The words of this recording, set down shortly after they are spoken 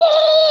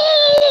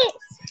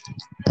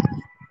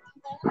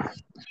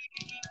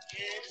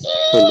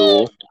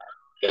Hello.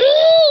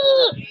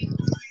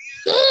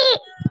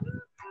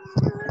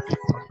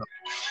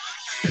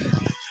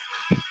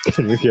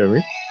 Can you hear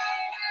me?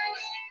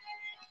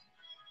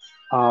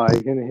 I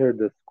can hear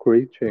the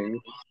screeching.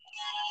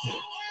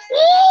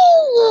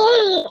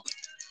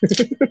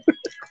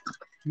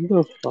 What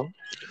the fuck?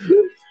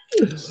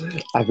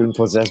 I've been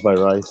possessed by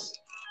rice.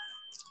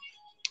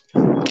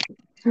 That's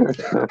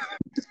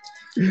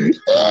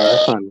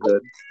not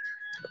good.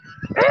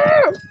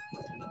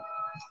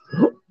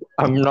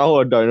 I'm now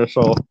a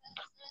dinosaur.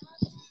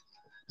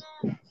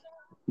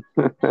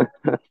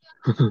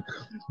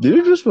 Did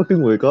you just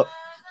fucking wake up?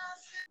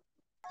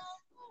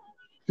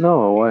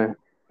 No way.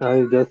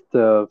 I just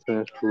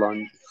finished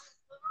lunch.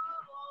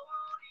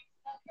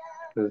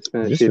 Just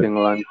finished Just eating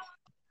lunch.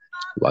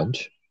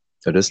 lunch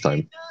at this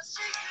time.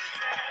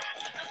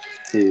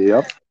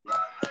 Yep.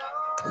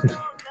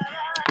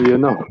 You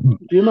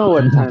know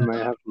what time I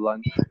have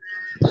lunch.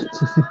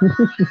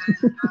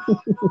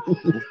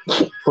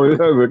 Oh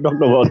yeah, we talked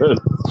about it.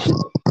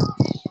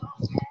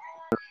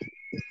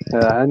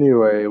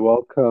 Anyway,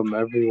 welcome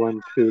everyone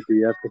to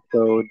the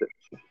episode.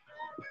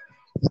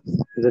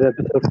 Is it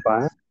episode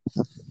 5?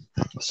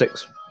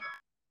 6.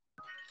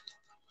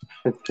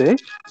 It's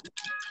 6?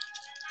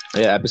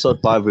 Yeah, episode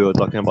 5 we were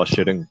talking about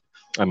shitting.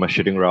 I'm a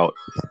shitting route.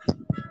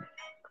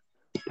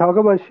 Talk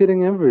about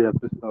shitting every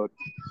episode.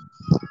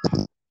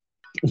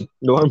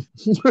 No, I'm.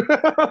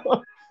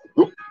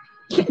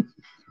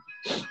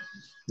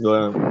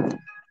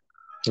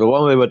 The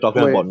one we were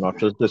talking Wait, about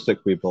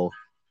narcissistic people.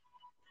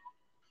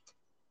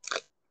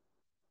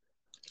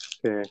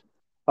 okay.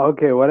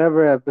 Okay,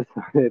 whatever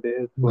episode it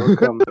is,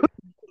 welcome to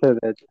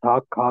the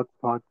Talk Cock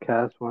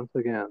podcast once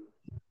again.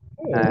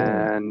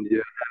 And you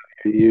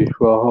have your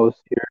usual host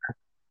here,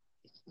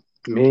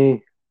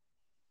 me,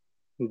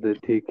 the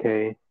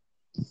TK,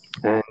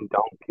 and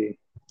Donkey,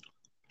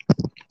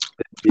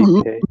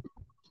 DK,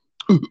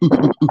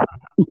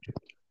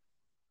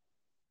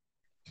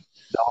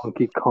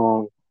 Donkey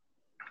Kong.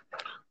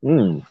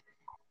 Mm.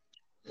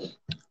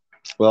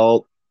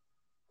 Well,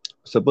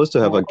 supposed to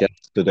have a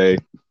guest today,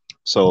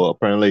 so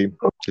apparently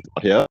she's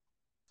not here.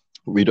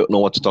 We don't know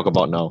what to talk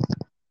about now.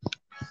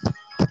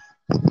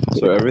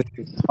 So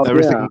Oh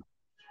everything,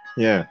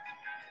 yeah,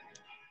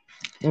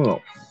 yeah. Oh,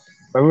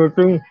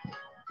 everything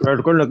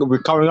is going to be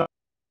coming up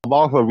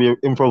about the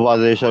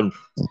improvisation.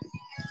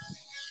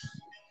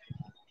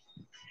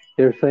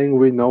 you're saying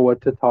we know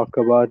what to talk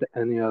about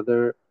any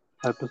other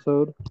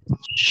episode?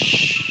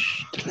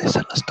 Shh, the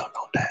listeners don't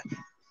know that.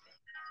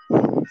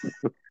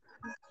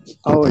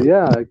 Oh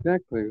yeah,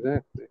 exactly.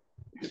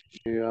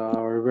 We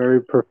are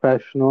very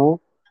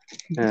professional,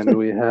 and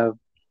we have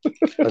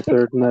a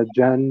certain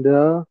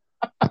agenda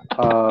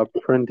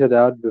printed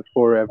out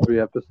before every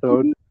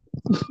episode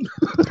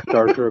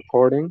starts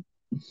recording.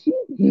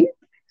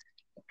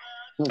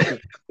 Fuck, I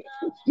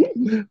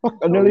So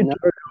we nearly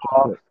never go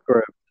off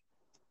script.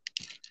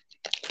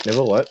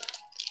 never what?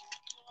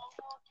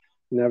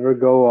 Never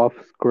go off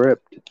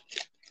script.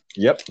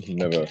 Yep,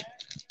 never.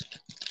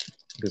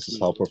 This is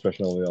how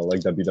professional we are, like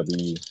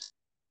WWE.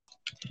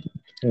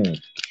 Hmm.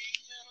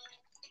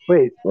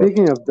 Wait,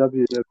 speaking of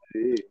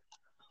WWE,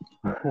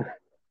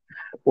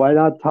 why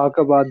not talk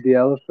about the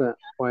elephant?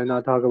 Why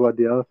not talk about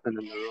the elephant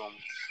in the room?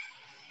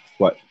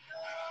 What?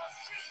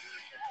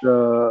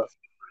 The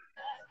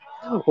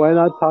Why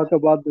not talk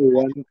about the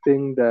one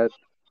thing that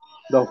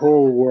the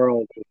whole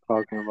world is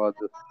talking about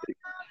this week?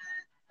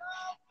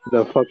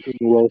 The fucking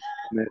Will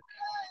Smith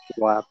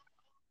slap.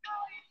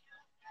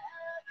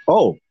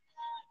 Oh,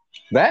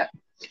 that?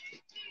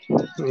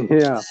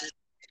 Yeah.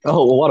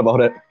 Oh, well, what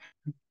about it?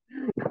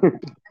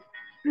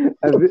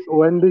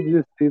 When did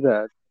you see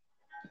that?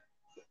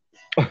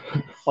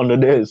 On the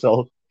day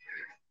itself.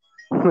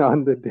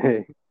 On the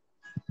day.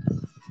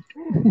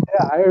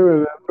 Yeah, I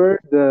remember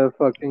the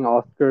fucking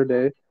Oscar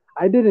day.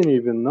 I didn't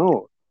even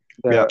know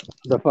Yeah,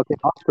 the fucking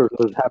Oscars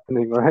was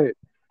happening, right?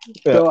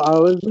 yeah. So I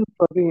was just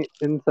fucking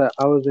inside.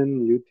 I was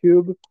in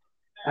YouTube,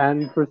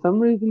 and for some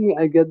reason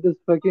I get this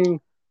fucking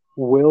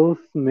Will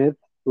Smith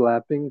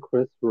slapping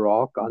Chris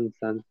Rock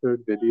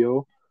uncensored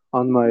video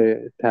on my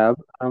tab.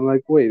 I'm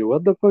like, wait,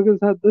 what the fuck is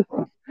that? This?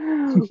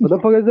 What the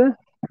fuck is this?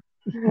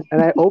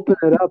 And I open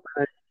it up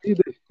and I see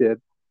this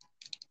shit,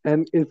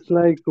 and it's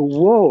like,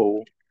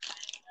 whoa!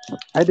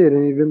 I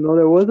didn't even know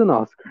there was an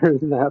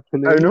Oscars I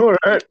happening, know,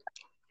 right?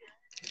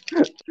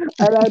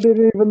 and I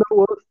didn't even know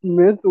Will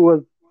Smith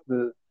was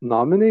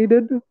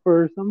nominated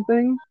for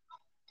something.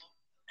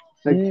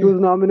 Like he was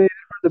nominated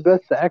for the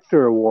Best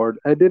Actor award.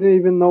 I didn't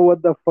even know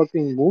what the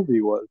fucking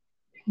movie was.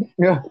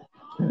 Yeah,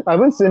 I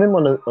haven't seen him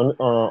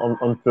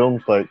on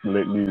films like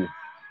lately.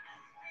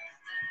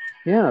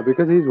 Yeah,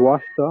 because he's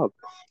washed up.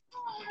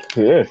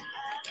 He is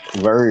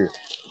very,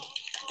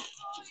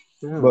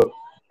 Yeah, but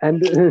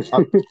and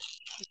uh,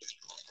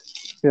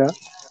 yeah,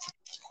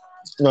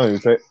 no, you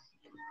say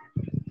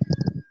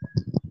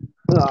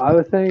no, I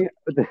was saying.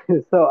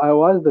 So I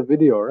watched the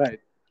video, right?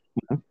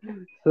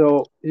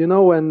 So you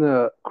know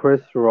when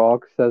Chris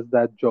Rock says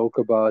that joke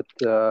about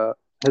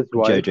his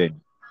wife, JJ.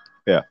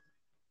 Yeah,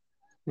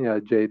 Yeah,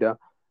 Jada.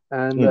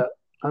 And Hmm.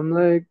 I'm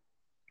like,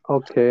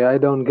 okay, I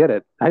don't get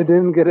it. I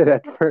didn't get it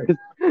at first.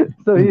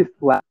 So he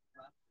slapped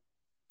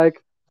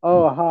like,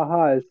 oh,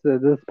 haha, is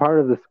this part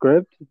of the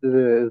script?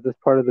 Is this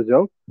part of the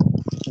joke?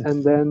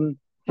 And then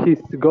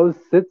goes,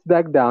 sits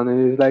back down,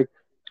 and he's like,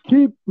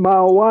 keep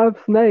my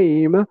wife's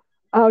name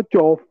out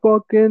your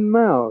fucking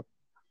mouth.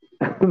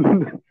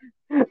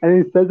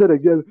 And he says it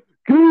again,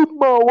 keep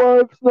my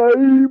wife's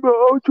name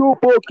out your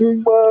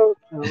fucking mouth.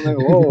 And I'm like,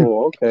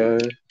 whoa,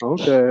 okay,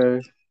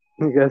 okay.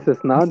 I guess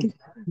it's not.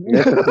 I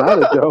guess it's not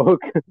a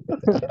joke.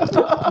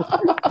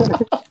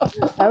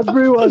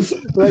 Everyone,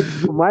 like,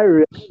 my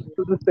reaction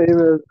was the same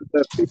as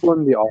the people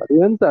in the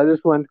audience. I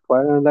just went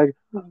quiet and like,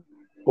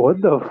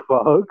 what the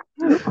fuck?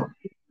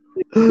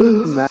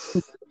 This man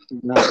is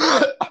not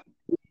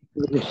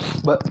really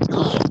but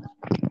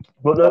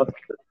but the,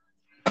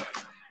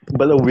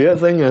 but the weird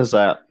thing is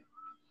that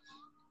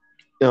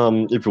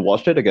if you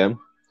watched it again,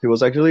 he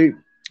was actually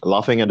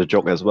laughing at the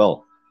joke as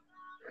well.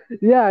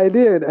 Yeah, I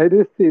did. I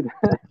did see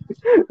that.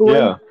 when,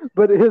 Yeah,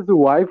 but his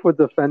wife was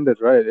offended,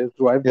 right? His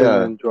wife didn't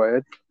yeah, enjoy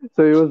it,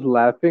 so he was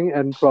laughing.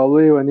 And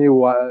probably when he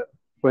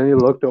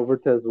looked over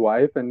to his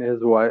wife, and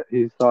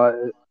he saw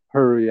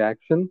her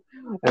reaction,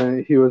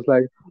 and he was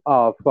like,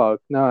 "Oh fuck!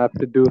 Now I have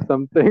to do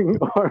something,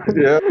 or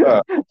yeah,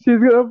 she's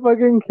gonna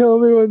fucking kill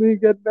me when we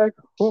get back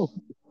home."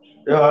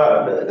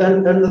 yeah.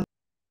 And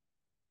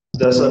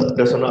there's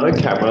another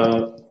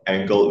camera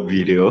angle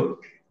video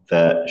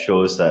that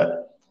shows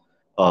that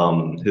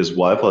his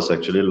wife was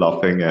actually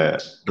laughing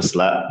at the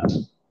slap.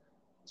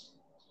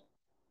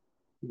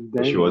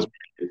 She was,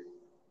 Damn,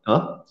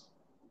 huh?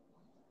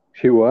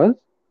 she was.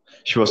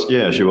 She was,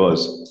 yeah, she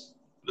was.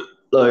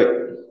 Like,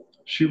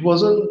 she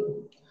wasn't,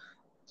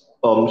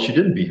 she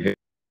didn't behave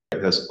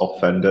as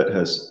offended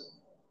as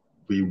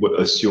we would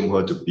assume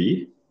her to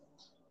be.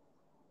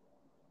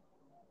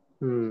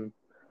 Hmm.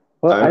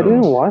 Well, I I don't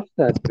didn't know. watch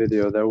that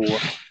video.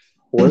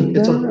 Was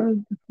It's there?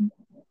 on,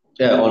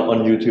 yeah, on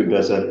YouTube,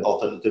 there's an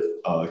alternative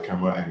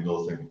camera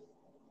angle thing.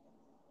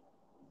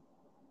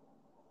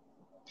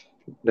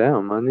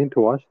 Damn, I need to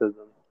watch that.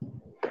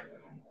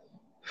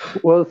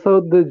 Well,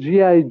 so the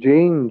G.I.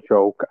 Jane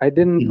joke, I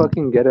didn't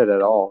fucking get it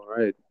at all,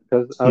 right?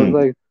 Because I was Hmm.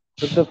 like,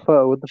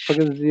 what the fuck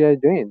is G.I.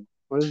 Jane?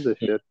 What is this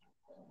shit?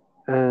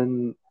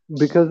 And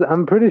because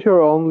I'm pretty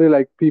sure only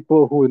like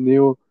people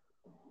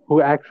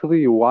who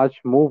actually watch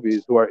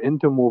movies, who are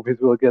into movies,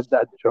 will get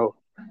that joke.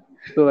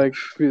 So like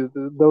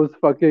those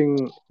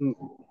fucking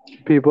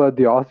people at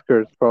the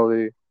Oscars,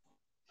 probably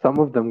some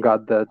of them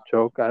got that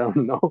joke. I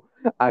don't know,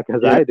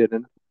 because Yeah, I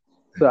didn't.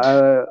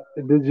 So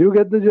did you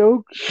get the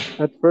joke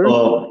at first?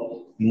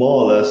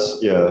 more or less,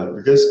 yeah,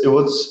 because it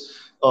was,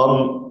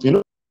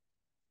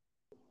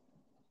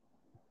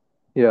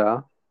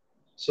 Yeah.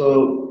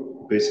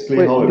 so basically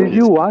Wait, how it did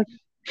you plays. watch?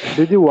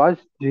 Did you watch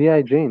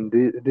G.I. Jane?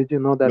 Did you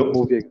know that Nope.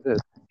 movie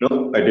exists?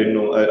 No, I didn't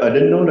know. I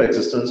didn't know the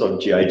existence of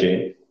GI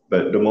Jane,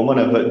 but the moment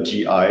I heard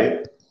GI,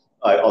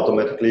 I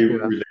automatically Yeah.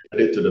 related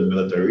it to the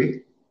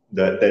military.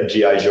 That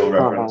GI Joe Uh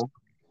reference. huh.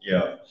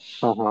 Yeah.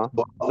 Uh huh.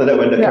 But after that,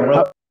 when the Yeah.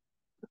 camera,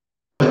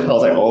 I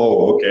was like,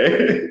 oh,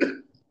 okay.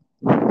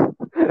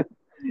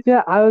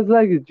 Yeah. I was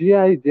like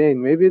G.I.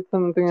 Jane. Maybe it's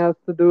something has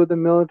to do with the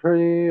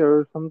military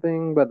or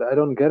something, but I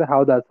don't get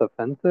how that's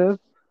offensive.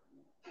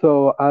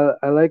 So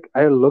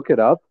I look it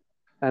up,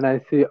 and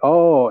I see,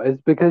 oh,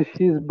 it's because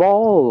she's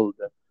bald.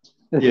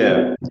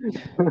 Yeah.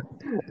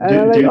 And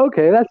I'm Do like, you,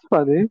 okay, that's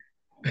funny.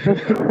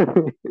 That's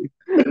funny.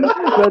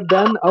 But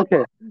then,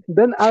 okay,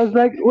 then I was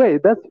like,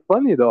 wait, that's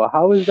funny though.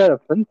 How is that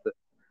offensive?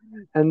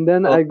 And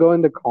then oh, I go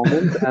in the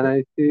comments and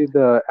I see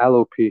the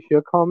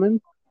alopecia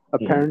comments.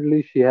 hmm,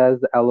 Apparently, she has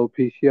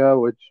alopecia,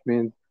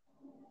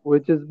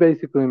 which is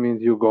basically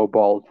means you go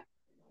bald.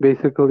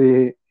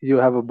 Basically, you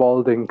have a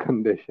balding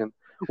condition,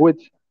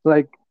 which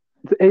like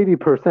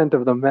 80%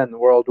 of the men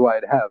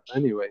worldwide have,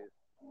 anyways.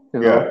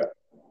 You know, yeah.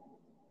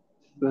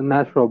 it's the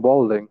natural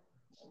balding.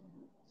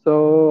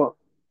 So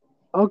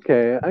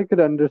okay, I could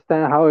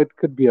understand how it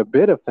could be a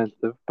bit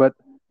offensive, but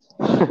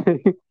I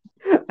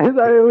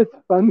thought it was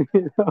funny.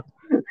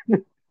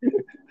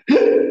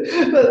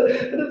 But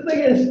the thing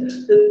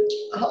is,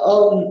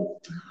 how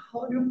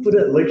do you put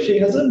it? Like, she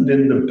hasn't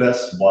been the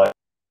best wife,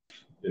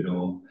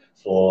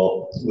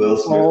 for Will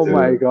Smith Oh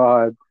my to.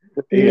 god.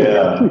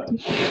 Yeah,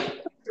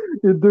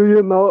 Do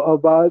you know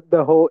about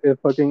the whole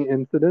fucking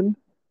incident?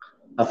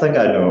 I think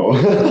I know.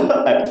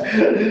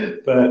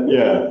 But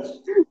yeah,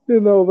 You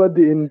know about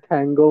the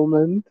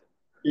entanglement?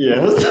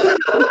 yes.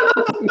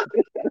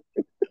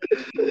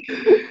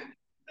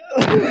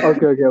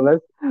 Okay, okay,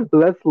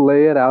 let's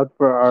lay it out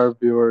for our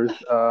viewers,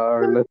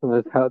 our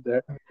listeners out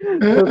there.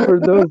 So for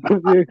those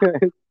of you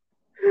guys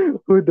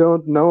who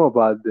don't know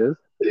about this,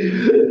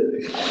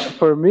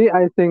 for me,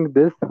 I think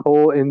this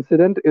whole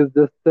incident is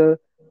just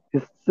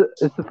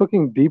it's a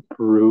fucking deep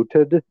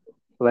rooted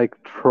like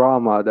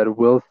trauma that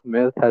Will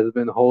Smith has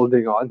been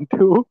holding on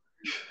to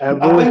I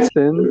ever think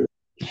since, so.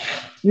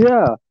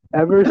 yeah,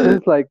 ever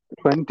since like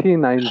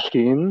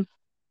 2019,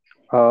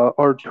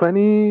 or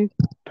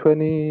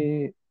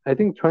 2020, I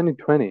think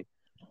 2020,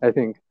 I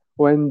think.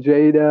 when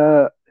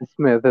Jada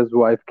Smith, his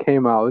wife,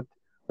 came out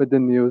with the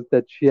news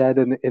that she had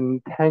an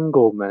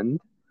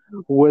entanglement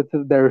with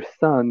their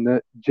son,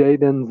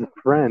 Jaden's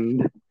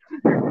friend,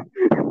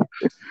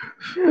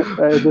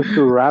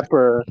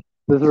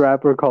 this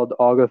rapper called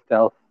August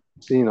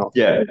Alsina.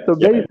 Yeah, So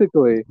yeah.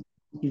 basically,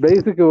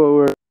 what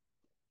we're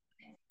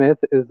Smith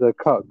is a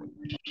cuck.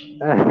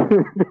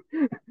 And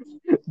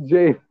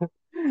Jade,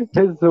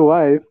 his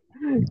wife,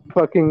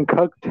 fucking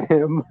cucked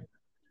him.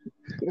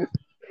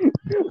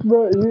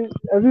 Bro,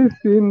 have you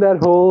seen that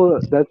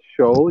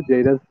show,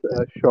 Jada's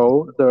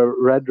show, the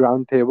Red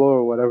Round Table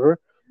or whatever,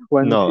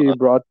 when No, she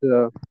brought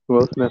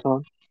Will Smith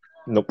on?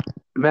 nope.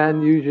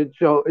 Man, you should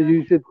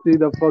see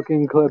the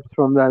fucking clips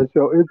from that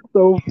show. It's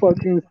so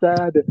fucking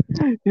sad.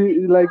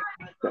 Like,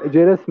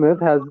 Jada Smith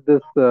has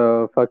this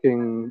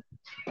fucking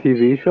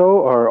TV show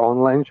or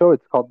online show.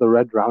 It's called the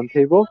Red Round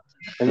Table,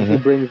 and she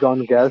Hmm. brings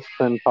on guests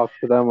and talks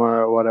to them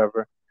or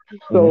whatever.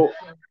 Hmm. So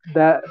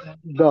that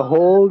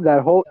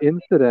that whole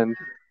incident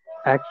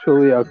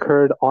actually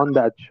occurred on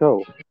that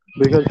show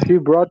because she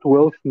brought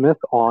Will Smith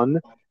on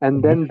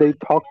and then they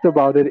talked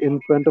about it in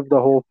front of the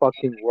whole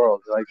fucking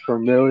world, like for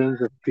millions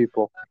of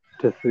people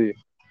to see.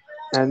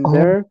 And Oh,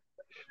 there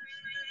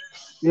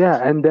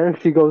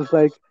she goes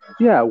like,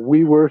 yeah,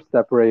 we were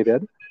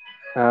separated.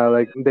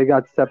 Like they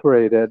got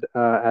separated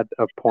at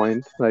a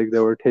point, like they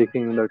were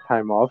taking their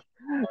time off,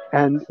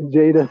 and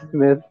Jada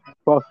Smith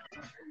fucked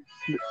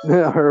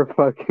her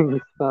fucking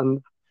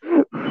son's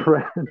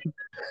friend.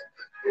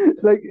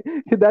 Like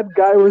that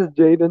guy was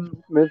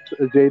Jaden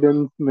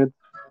Smith's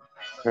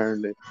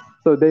apparently.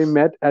 So they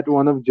met at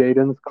one of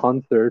Jaden's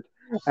concerts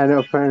and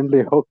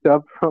apparently hooked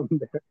up from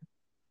there.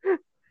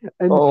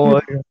 And oh she's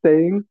my God.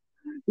 saying,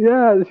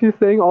 yeah, she's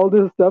saying all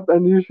this stuff,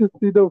 and you should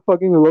see the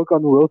fucking look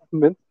on Will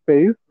Smith's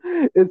face.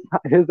 It's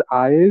his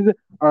eyes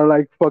are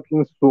like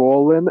fucking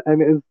swollen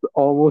and is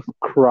almost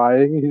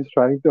crying. He's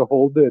trying to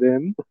hold it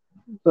in,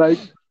 like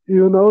the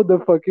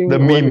The fucking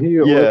when meme. he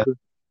was Yeah,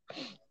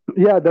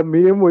 yeah, the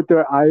meme with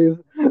your eyes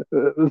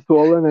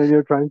swollen and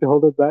you're trying to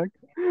hold it back.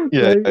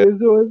 yeah, Like yeah. it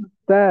was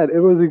that. It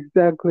was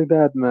exactly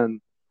that,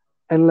 man.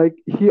 And like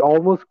he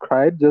almost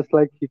cried, just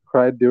like he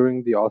cried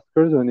during the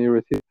Oscars when he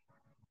received.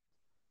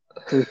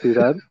 You see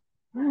that?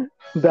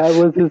 That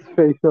was his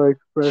facial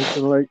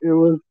expression. Like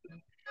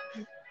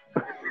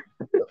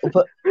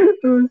But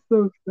it was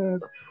so sad.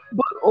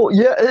 oh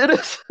yeah, it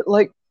is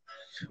like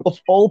of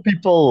all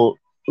people,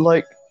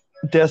 like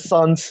their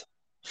son's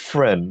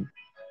friend.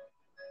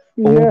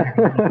 Oh Yeah,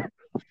 my God.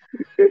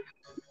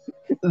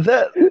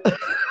 That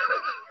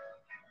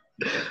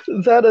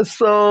that is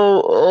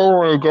so.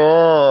 Oh my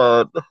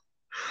God.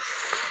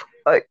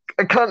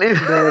 I can't even.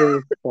 that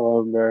is so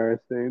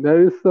embarrassing. That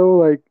is so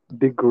like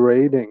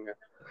degrading.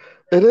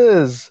 It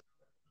is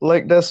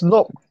like there's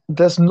no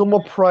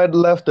more pride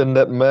left in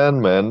that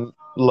man, man.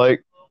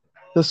 Like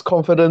his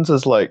confidence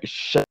is like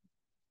shit.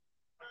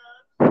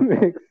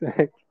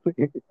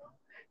 Exactly.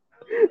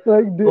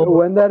 Like Oh,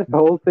 when that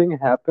whole thing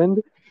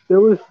happened, there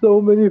was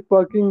so many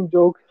fucking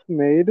jokes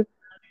made,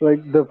 like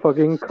the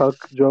fucking cuck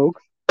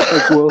jokes.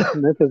 Like Will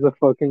Smith is a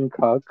fucking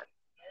cuck.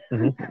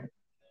 mhm.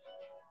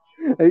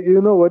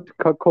 You know what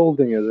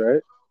cuckolding is,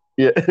 right?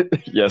 Yeah,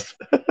 yes.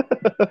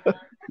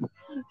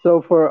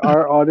 So for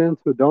our audience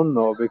who don't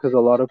know, because a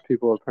lot of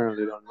people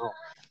apparently don't know,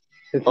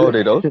 it's Oh,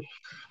 they don't.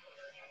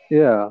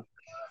 yeah.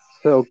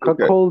 So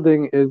Okay.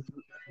 cuckolding is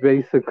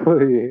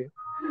basically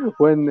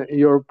when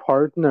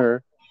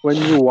when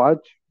you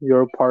watch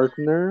your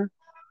partner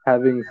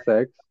having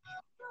sex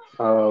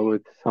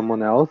with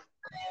someone else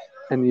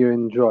and you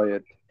enjoy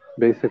it.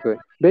 Basically,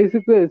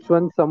 it's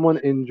when someone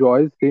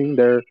enjoys seeing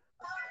their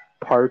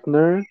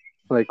partner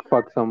like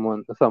fuck some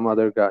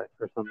other guy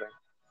or something.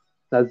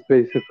 That's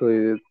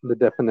basically the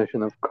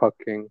definition of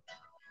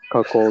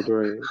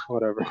cuckoldry,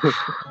 whatever.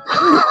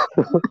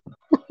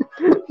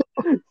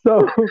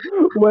 So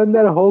when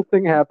that whole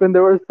thing happened,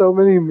 there were so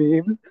many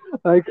memes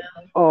like,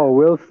 "Oh,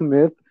 Will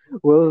Smith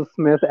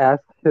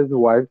asked his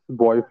wife's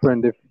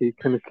boyfriend if he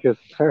can kiss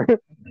her."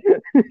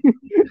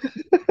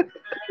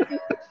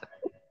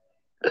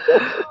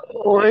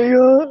 Oh my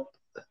God.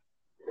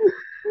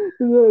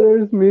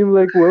 There's meme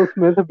like Will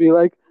Smith would be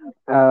like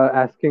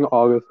asking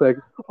August like,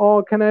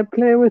 "Oh, can I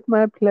play with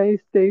my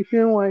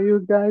PlayStation while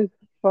you guys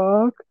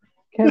fuck?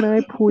 Can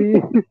I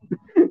please?"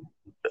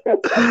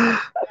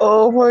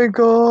 Oh my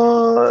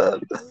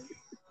God.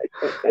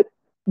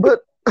 But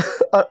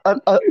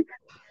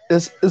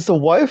is the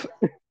wife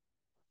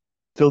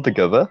still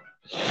together?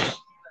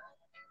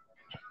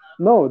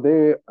 No,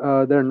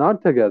 they're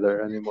not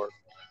together anymore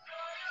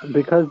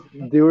because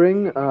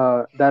during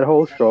that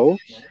whole show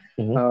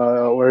Hmm.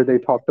 where they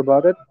talked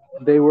about it,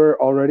 they were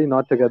already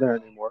not together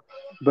anymore.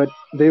 But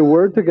they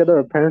were together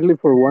apparently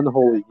for one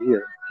whole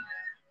year.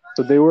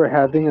 So they were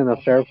having an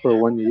affair for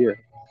 1 year.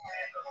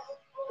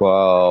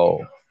 Wow.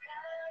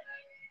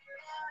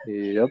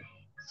 Yep.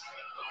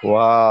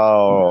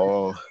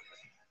 Wow.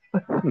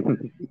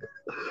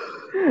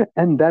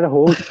 And that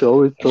whole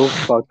show is so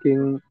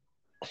fucking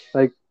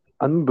like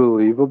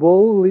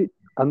unbelievable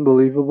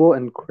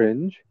and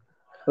cringe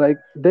Like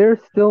they're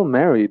still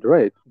married,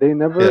 right?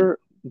 Yeah.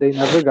 They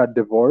never got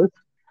divorced.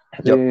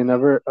 Yep. They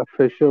never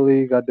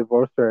officially got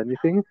divorced or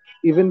anything.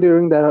 Even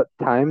during that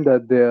time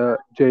that the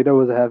Jada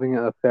was having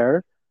an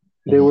affair,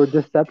 they Mhm. were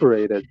just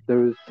separated. They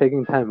was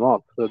taking time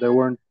off, so they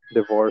weren't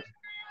divorced.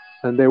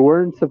 And they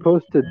weren't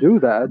supposed to do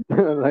that.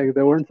 Like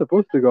they weren't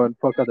supposed to go and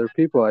fuck other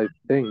people, I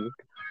think.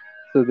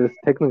 So this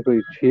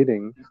technically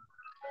cheating.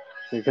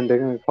 You can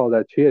technically call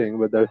that cheating,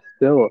 but they're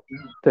still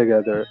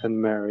together and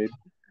married.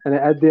 And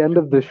at the end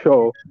of the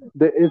show,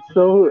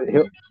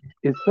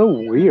 it's so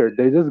weird.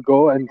 They just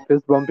go and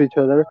fist bump each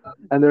other,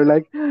 and they're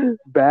like,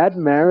 "Bad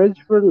marriage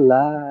for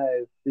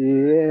life."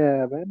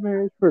 Yeah, bad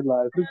marriage for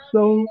life.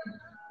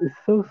 It's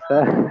so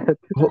sad.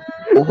 Will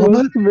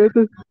What? Smith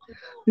is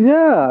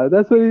yeah,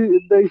 that's what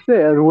they say,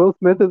 and Will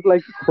Smith is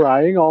like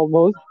crying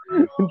almost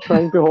and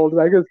trying to hold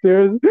back his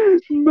tears.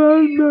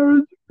 Bad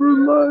marriage for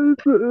life.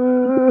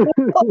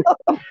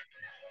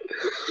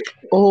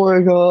 Oh my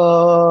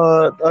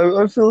god.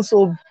 I feel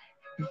so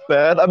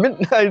bad. I mean,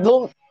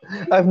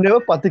 I've never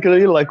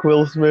particularly liked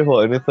Will Smith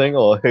or anything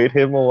or hate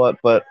him or what,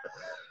 but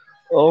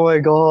oh my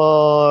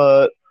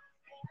god.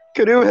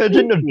 Can you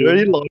imagine the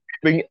dirty laundry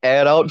being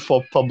aired out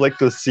for public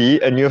to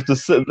see and you have to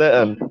sit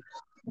there and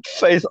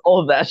face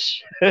all that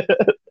shit?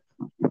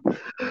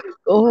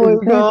 Oh my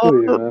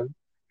Exactly, god. man.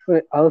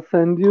 Wait, I'll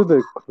send you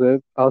the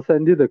clip. I'll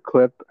send you the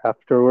clip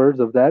afterwards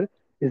of that.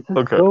 It's just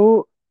Okay.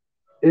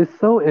 it's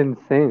so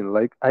insane.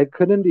 Like I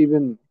couldn't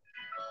even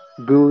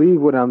believe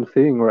what I'm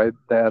seeing right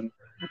then.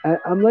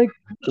 I'm like,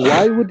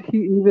 why would he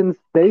even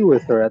stay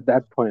with her at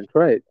that point,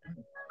 right?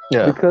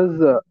 Yeah.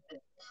 Because uh,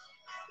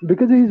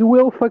 because he's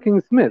Will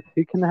fucking Smith.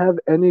 He can have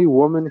any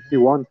woman he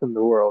wants in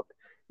the world.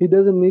 He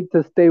doesn't need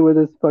to stay with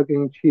his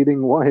fucking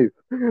cheating wife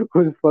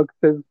who fucks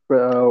his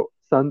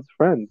son's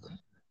friend.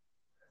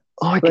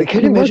 Oh my god, Like can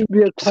he you imagine? must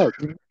be a cuck.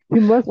 He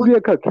must What? be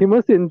a cuck. He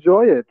must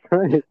enjoy it,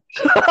 right?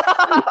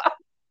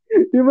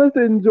 He must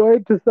enjoy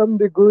it to some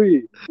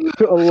degree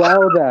to allow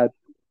that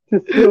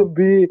to still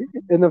be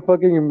in a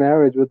fucking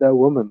marriage with that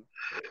woman.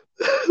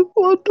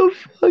 What the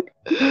fuck?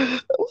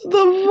 What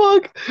the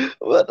fuck?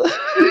 What?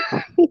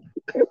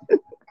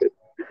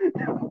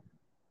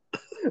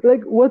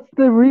 Like, what's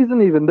the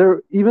reason even?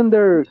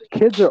 Their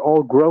kids are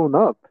all grown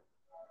up.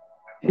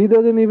 He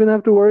doesn't even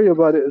have to worry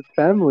about his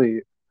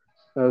family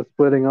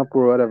splitting up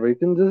or whatever. He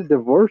can just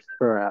divorce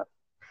her ass.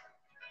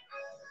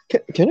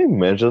 Can you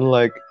imagine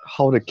like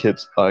how the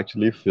kids are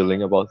actually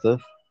feeling about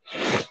this?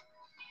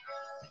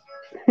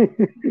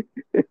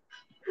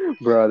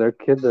 Bro, their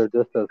kids are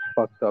just as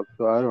fucked up,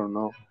 so I don't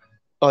know.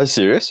 Are you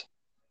serious?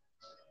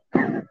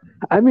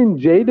 I mean,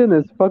 Jaden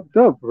is fucked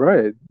up,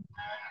 right?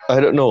 I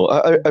don't know.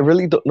 I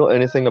really don't know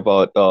anything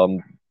about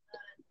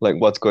like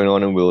what's going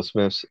on in Will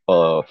Smith's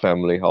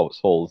family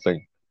household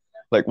thing.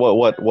 Like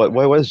what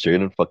why was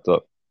Jaden fucked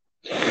up?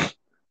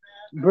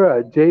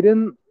 Bruh,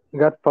 Jaden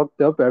got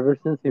fucked up ever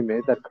since he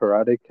made that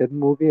Karate Kid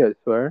movie, I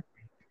swear.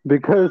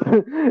 Because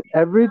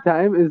every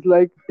time is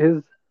like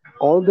his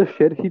all the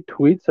shit he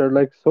tweets are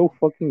like so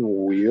fucking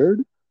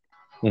weird.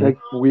 Hmm. Like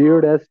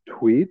weird ass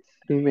tweets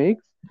he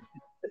makes.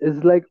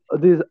 Is like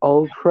this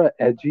ultra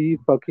edgy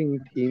fucking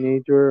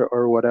teenager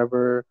or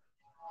whatever.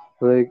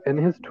 Like and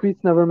his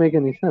tweets never make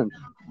any sense.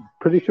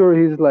 Pretty sure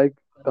he's like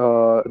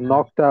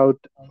knocked out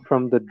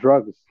from the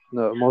drugs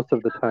most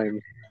of the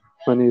times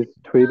when he's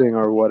tweeting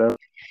or whatever.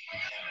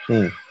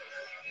 Hmm.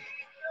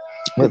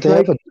 But It's they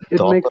have like a it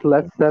daughter. makes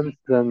less sense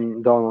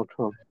than Donald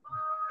Trump.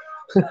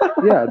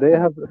 Yeah, they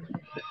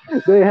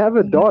have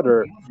a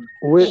daughter,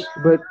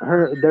 but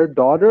their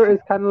daughter is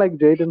kind of like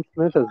Jaden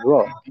Smith as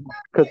well,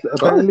 because Oh.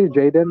 apparently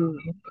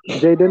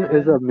Jaden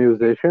is a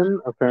musician.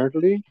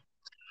 Apparently,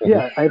 Mhm.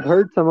 yeah, I've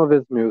heard some of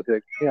his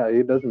music. Yeah,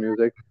 he does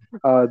music.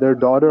 Their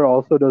daughter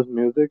also does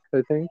music.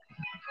 I think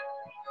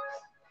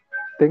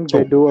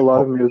they Oh, do a lot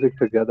oh, of music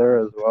together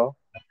as well.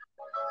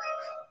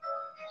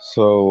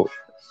 so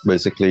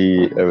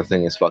basically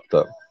everything is fucked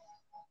up.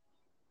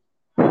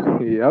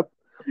 Yep.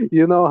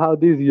 You know how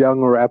these young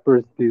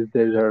rappers these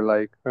days are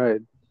like, right?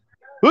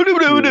 These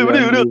young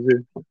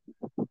musicians.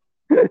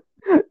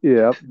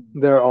 Yep,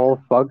 they're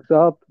all fucked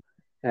up,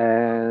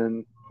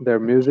 and their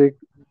music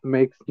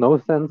makes no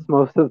sense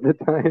most of the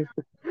time.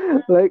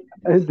 like,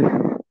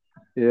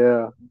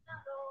 yeah,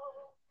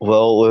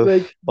 Well,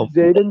 like if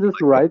Jaden just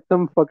writes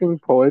some fucking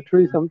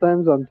poetry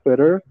sometimes on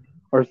Twitter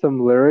or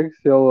some lyrics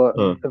he'll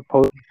uh,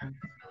 post,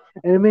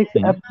 and it makes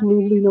mhm.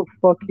 absolutely no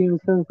fucking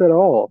sense at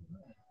all.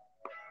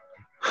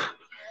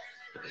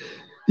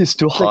 He's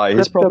too He's like high.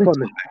 He's tripped up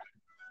probably on,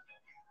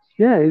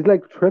 yeah, he's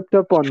like tripped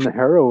up on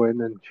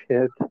heroin and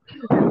shit.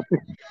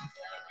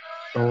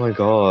 oh my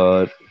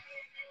god.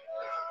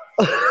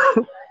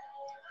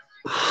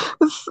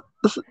 It's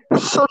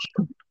such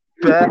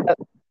bad.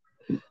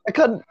 I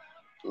can't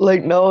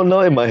like now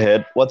in my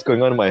head, what's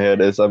going on in my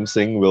head is I'm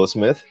seeing Will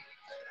Smith,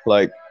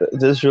 like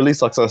this really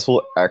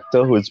successful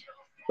actor who's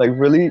like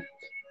really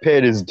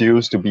paid his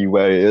dues to be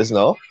where he is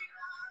now.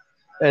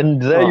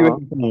 And there you have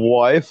Uh a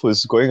wife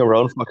who's going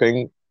around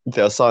fucking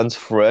their son's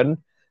friend,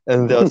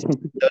 and their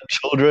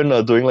children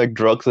are doing like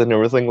drugs and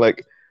everything.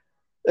 Like,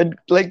 And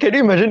like, can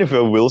you imagine if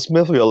you're Will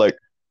Smith? You're like,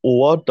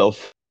 what the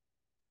f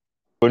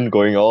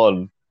going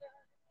on?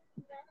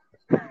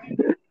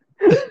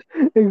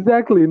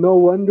 Exactly. No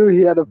wonder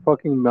he had a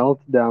fucking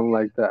meltdown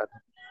like that.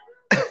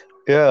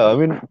 Yeah, I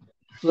mean,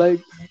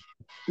 Like,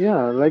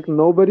 yeah, like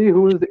nobody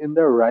who's in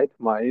their right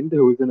mind,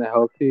 who's in a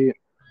healthy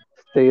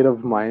state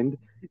of mind,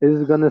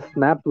 is gonna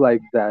snap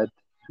like that,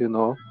 you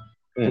know,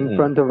 in mm-mm.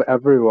 front of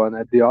everyone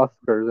at the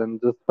Oscars and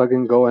just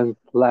fucking go and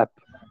slap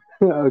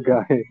a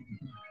guy.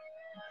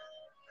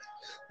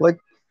 Like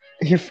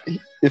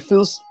it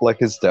feels like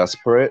he's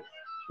desperate,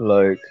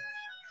 like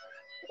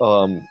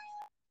um,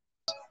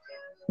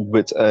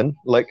 wit's end.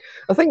 Like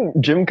I think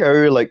Jim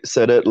Carrey like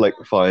said it like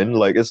fine.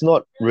 Like it's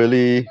not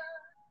really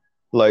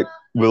like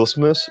Will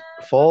Smith's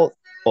fault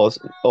or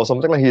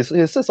something like he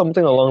said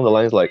something along the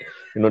lines like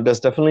there's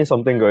definitely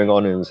something going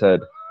on in his head,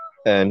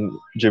 and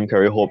Jim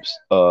Carrey hopes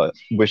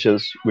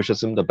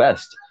wishes him the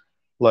best.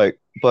 Like,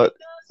 but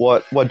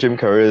what Jim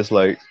Carrey is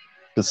like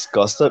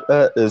disgusted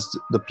at is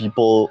the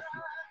people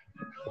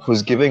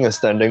who's giving a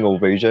standing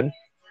ovation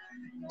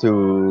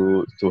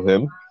to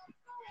him.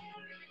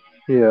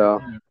 Yeah,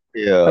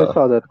 I Yeah,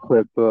 saw that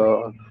clip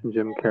of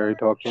Jim Carrey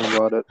talking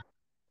about it.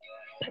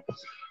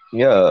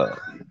 yeah.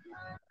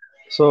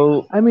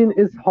 So I mean,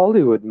 it's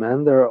Hollywood,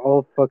 man. They're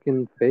all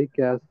fucking fake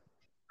ass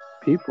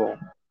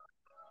people.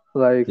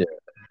 Like, yeah,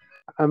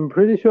 I'm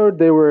pretty sure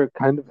they were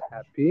kind of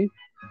happy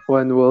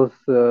when Will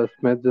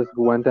Smith just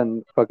went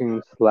and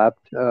fucking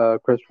slapped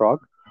Chris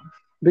Rock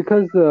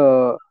because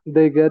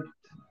they get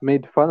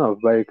made fun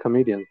of by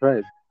comedians,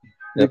 right?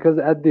 yep, Because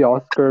at the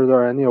Oscars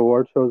or any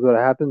award shows, what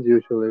happens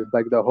usually is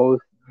like the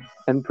hosts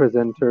and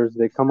presenters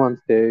they come on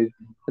stage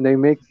and they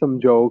make some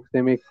jokes,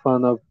 they make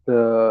fun of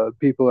the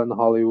people in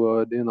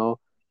Hollywood,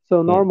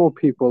 so mm, normal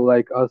people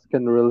like us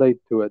can relate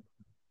to it.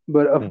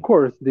 But of mm,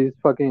 course, these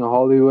fucking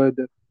Hollywood,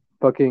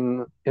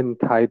 fucking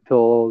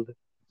entitled,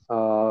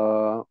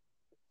 uh,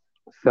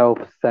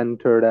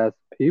 self-centered ass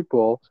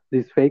people,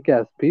 these fake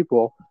ass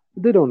people,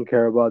 they don't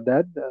care about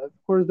that. Of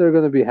course, they're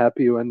gonna be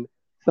happy when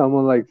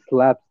someone like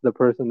slaps the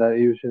person that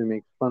usually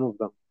makes fun of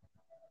them.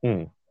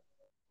 mm.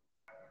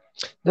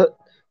 The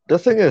the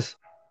thing is,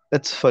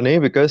 it's funny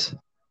because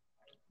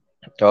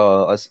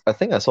I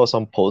think I saw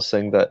some post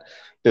saying that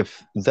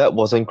if that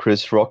wasn't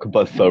Chris Rock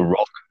but The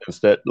Rock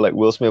instead, like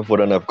Will Smith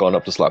wouldn't have gone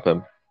up to slap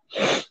him.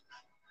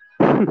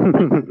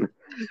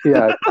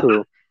 Yeah,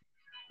 true,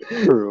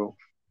 true.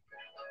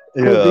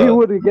 Because he Yeah,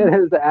 would get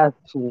his ass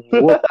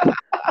whooped.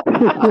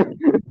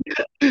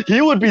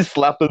 he would be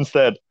slapped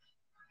instead.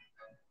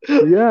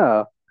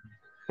 Yeah.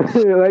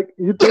 Like,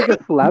 you take a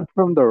slap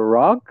from The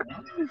Rock,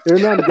 you're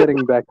not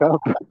getting back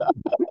up.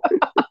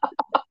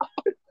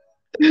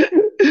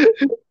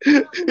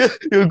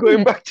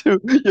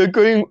 You're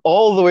going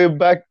all the way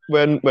back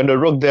when The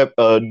Rock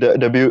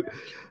debut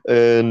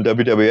in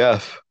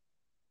WWF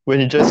when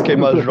he just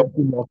came out as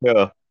Rocky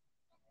Mafia.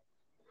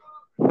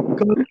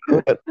 God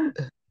damn it.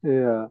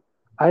 Yeah.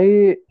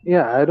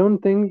 I don't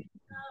think,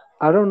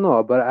 I don't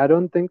know, but I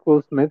don't think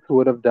Will Smith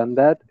would have done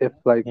that if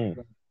like Mm,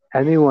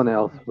 anyone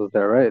else was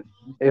there, right?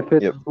 If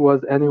it yep.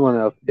 was anyone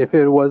else, if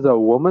it was a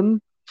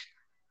woman,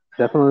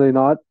 definitely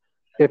not.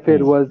 If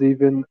it Mm, was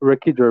even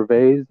Ricky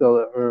Gervais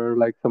or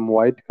like some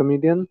white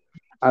comedian,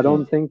 I mm,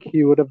 don't think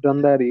he would have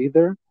done that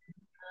either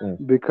mm.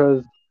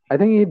 because I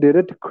think he did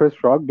it to Chris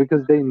Rock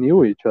because they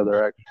knew each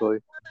other actually.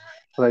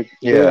 Like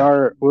they Yeah.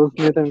 are Will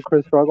Smith and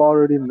Chris Rock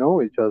already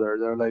know each other.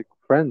 They're like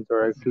friends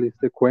or at least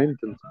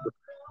acquaintances.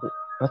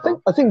 I So,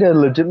 think I think they're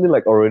legitimately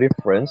like already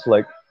friends.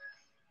 Like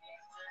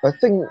I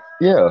think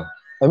yeah.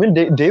 I mean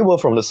they were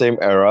from the same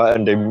era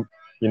and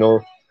you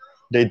know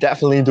they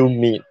definitely do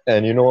meet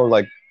and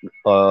like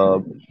uh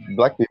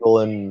black people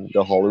in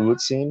the Hollywood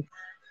scene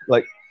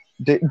like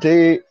they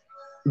they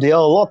they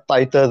are a lot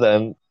tighter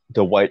than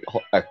the white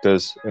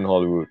actors in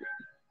Hollywood.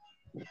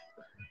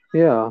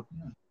 yeah,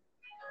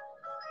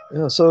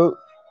 Yeah, so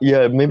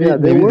yeah, maybe yeah,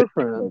 they maybe they were think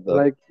friends. like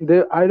that. Like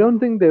they, I don't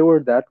think they were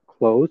that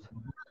close,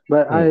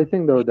 but I Mm.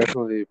 think they were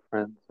definitely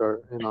friends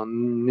or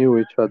knew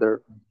each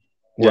other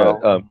Yeah,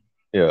 well.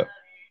 yeah,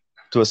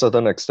 to a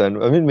certain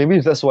extent. I mean, maybe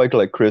that's why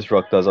like Chris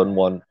Rock doesn't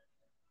want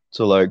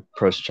to like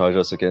press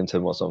charges against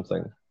him or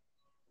something.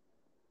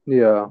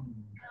 Yeah.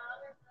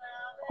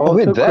 Oh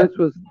wait, Also, that Chris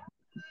was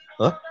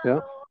huh? yeah.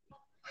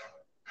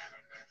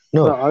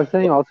 No, No. I was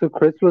saying also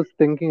Chris was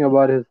thinking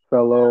about his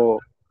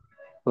fellow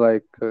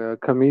like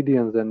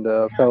comedians and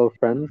fellow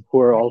friends who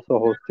are also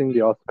hosting the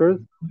Oscars.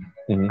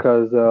 Hmm.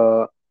 Because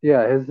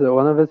yeah, his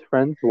one of his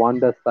friends,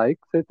 Wanda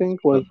Sykes, I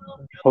think, was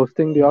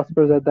hosting the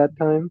Oscars at that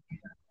time,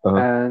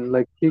 Uh-huh. and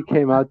like he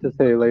came out to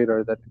say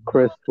later that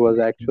Chris was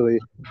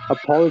actually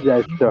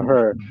apologized to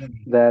her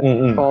that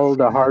Mm-mm. all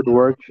the hard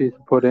work she's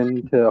put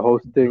into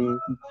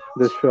hosting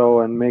the show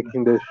and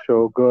making this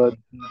show good,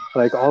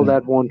 like all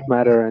that won't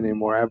matter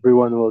anymore.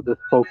 Everyone will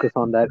just focus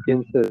on that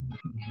incident,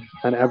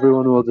 and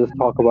everyone will just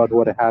talk about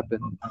what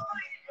happened.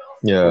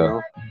 You Yeah.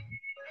 know?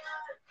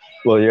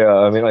 Well, yeah.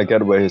 I mean, I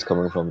get where he's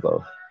coming from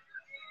though.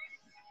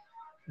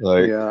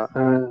 Like, Yeah.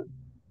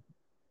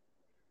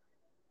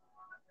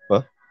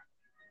 huh?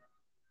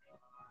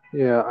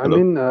 Yeah, I Hello?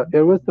 mean,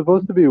 it was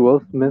supposed to be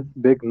Will Smith's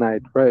big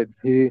night, right?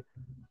 He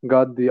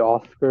got the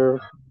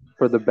Oscar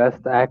for the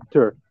Best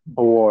Actor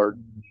award.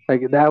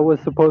 Like that was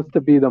supposed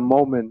to be the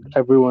moment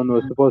everyone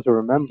was supposed to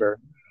remember,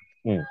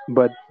 Hmm.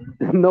 but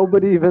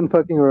nobody even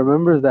fucking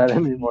remembers that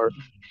anymore.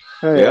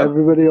 Right? Yeah,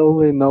 Everybody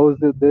only knows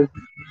that this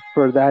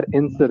for that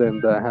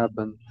incident that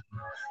happened.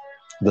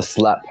 the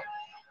slap.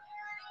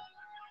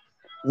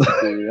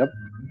 Yep.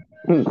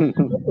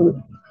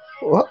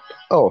 What?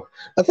 Oh,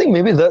 I think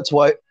maybe that's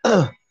why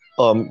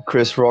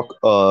Chris Rock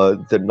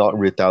did not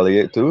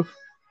retaliate too.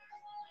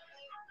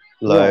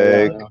 Yeah,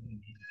 yeah, Like yeah,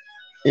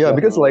 yeah,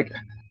 because definitely. like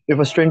if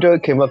a stranger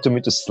came up to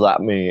me to slap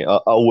me, I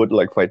would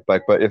like fight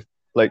back. But if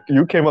like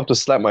you came up to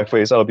slap my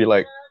face, I'll be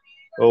like,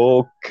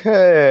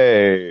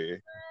 okay,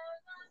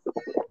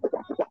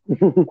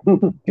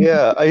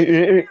 yeah,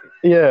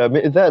 yeah,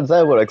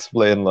 that would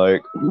explain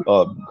like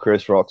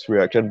Chris Rock's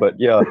reaction. But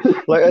yeah,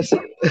 like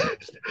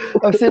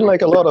I've seen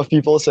like a lot of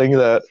people saying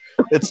that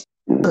it's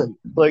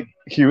like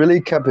he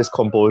really kept his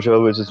composure,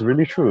 which is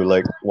really true.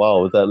 Like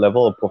wow, that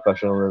level of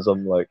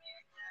professionalism, like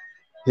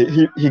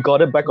he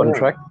got it back on Yeah,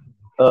 track.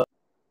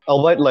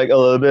 Albeit like a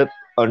little bit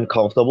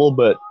uncomfortable,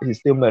 but he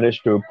still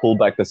managed to pull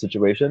back the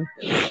situation.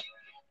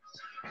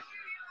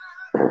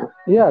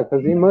 yeah,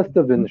 because he must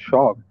have been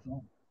shocked,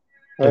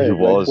 He right?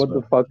 Like, was, what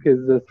the man. fuck is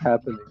this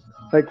happening?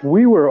 Like,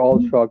 we were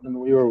all shocked when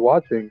we were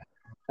watching,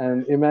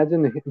 and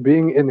imagine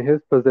being in his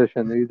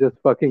position. He just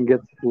fucking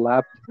gets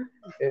slapped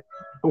i-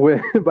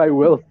 by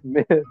Will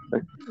Smith,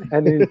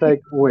 and he's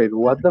like, "Wait,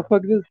 what the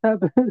fuck just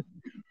happened?"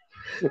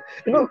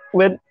 You know,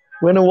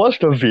 when I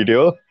watched the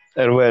video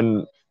and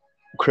when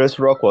Chris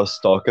Rock was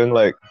talking,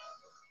 like,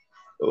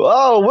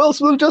 wow, Will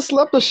Smith just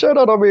slapped the shit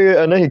out of me,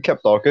 and then he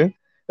kept talking,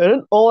 and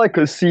then all I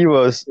could see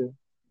was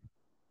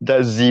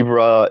that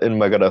zebra in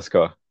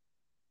Madagascar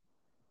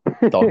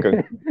talking.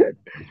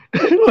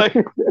 Like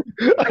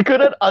I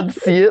couldn't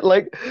unsee it.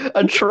 Like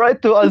I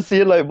tried to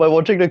unsee it like by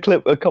watching the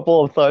clip a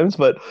couple of times,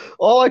 but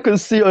all I could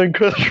see on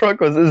Chris Rock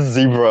was this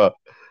zebra.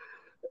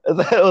 And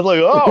then I was like,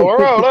 oh,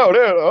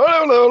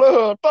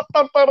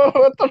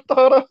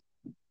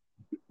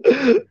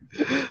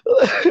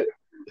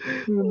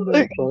 What the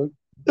like fuck?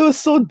 it was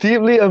so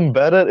deeply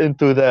embedded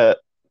into that,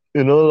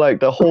 like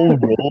the whole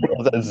role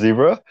of that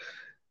zebra.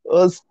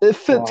 It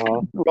fits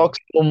Uh-huh. Rock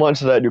so much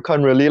that you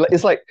can't really like.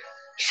 It's like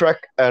Shrek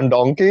and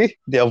Donkey.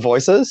 Their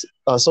voices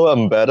are so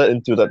embedded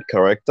into that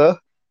character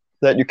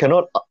that you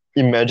cannot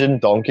imagine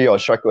Donkey or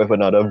Shrek with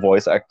another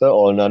voice actor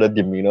or another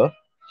demeanor.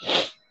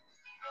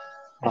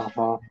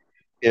 Uh-huh.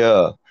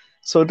 Yeah.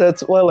 So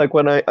that's why, like,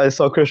 when I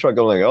saw Chris Rock,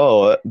 I'm like,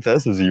 oh,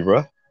 that's a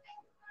zebra.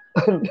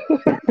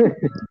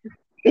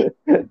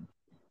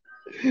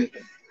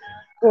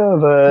 Yeah,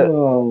 but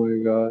Oh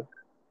my god.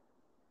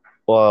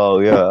 wow,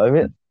 yeah. I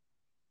mean,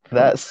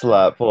 that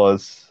slap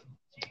was,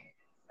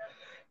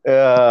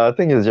 yeah, I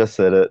think you just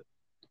said it.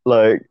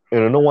 Like,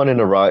 no one in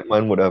the right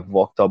mind would have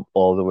walked up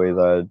all the way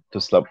there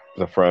to slap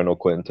the friend or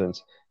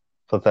acquaintance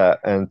for that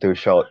and to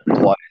shout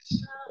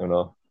twice, you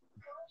know.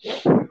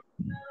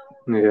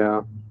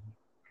 Yeah.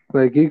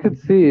 Like you could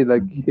see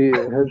like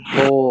his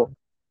whole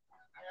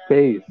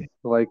face,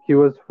 like he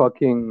was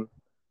fucking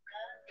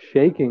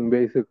shaking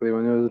basically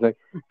when he was like,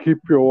 keep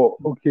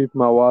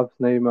my wife's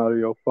name out of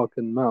your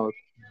fucking mouth.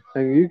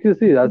 And you can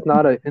see that's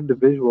not an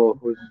individual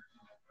who's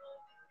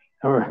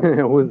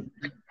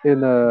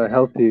in a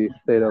healthy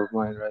state of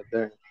mind right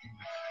there.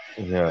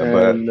 Yeah,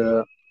 but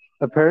And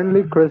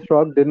apparently Chris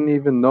Rock didn't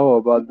even know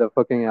about the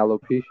fucking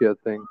alopecia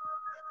thing.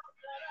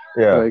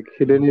 yeah. Like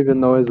he didn't even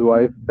know his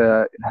wife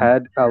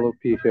had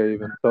alopecia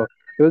even. So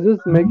he was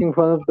just making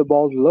fun of the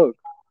bald look.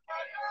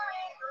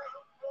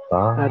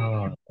 And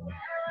Ah,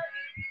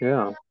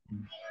 yeah,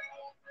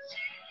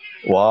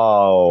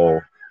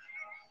 wow.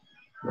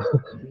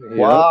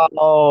 yep.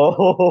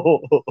 Wow.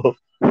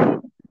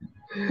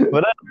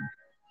 But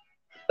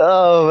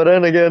but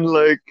then again,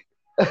 like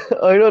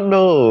I don't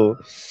know.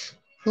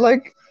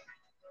 Like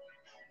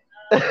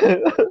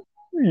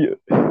you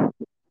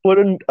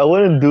I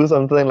wouldn't do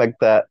something like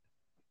that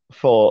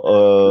for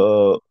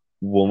a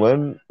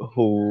woman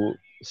who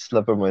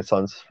slept with my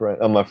son's friend,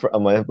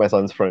 my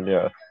son's friend.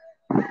 Yeah,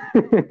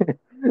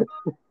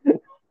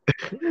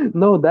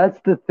 No, that's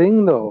the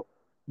thing though,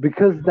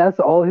 because that's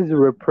all his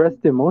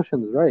repressed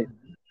emotions, right?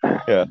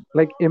 yeah,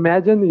 Like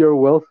imagine you're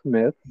Will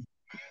Smith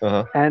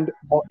uh-huh. and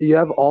you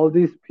have all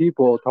these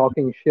people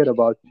talking shit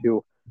about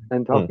you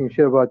and Mm, talking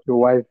shit about your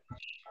wife,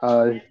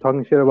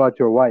 talking shit about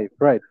your wife,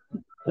 right?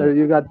 mm,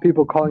 You got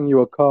people calling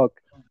you a cock,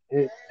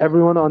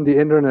 everyone on the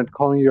internet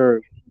calling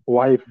your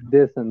wife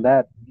this and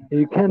that.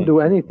 You can't mm, do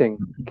anything,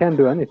 can't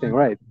do anything,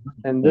 right?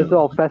 And this is mm,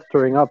 all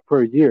festering up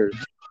for years.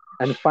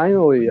 And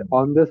finally,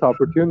 on this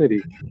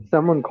opportunity,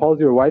 someone calls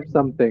your wife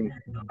something,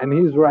 and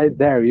he's right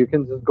there. You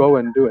can just go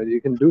and do it.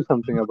 You can do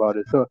something about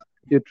it. So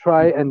you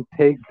try and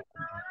take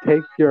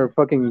your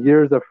fucking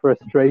years of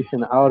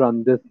frustration out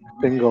on this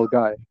single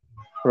guy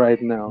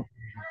right now.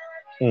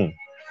 mm.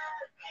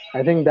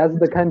 I think that's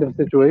the kind of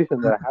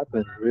situation that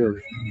happened,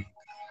 really.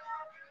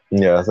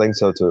 Yeah, I think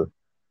so too.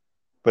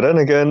 But then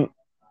again,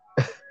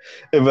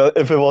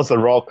 if it was a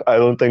rock, I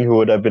don't think he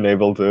would have been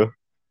able to.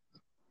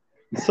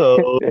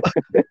 So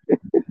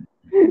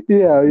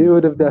Yeah, you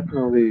would have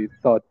definitely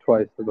thought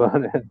twice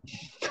about it.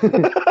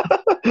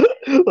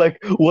 like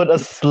would a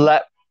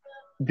slap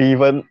be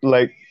even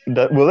like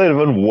that? Will it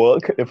even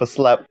work if a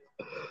slap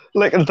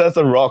like if that's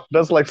a rock?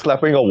 That's like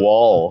slapping a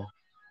wall.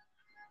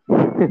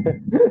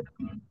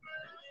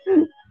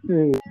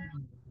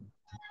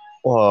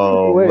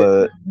 Wow, Wait,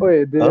 but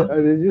wait, huh?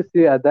 did you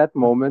see at that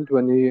moment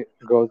when he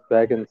goes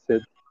back and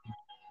sits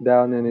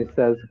down and he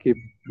says, "Keep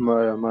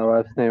my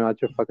wife's name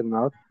out your fucking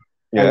mouth,"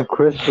 Yeah. and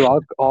Chris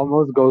Rock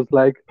almost goes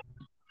like,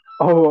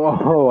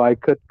 "Oh, I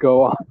could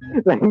go on."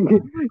 Like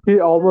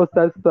he almost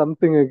says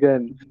something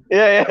again.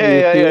 Yeah, yeah, Do you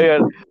yeah, see yeah, it? yeah,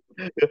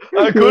 yeah.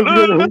 I He was couldn't.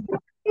 gonna,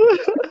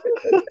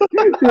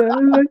 yeah,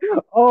 like,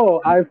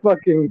 "Oh, I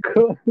fucking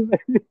could."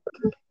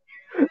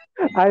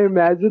 I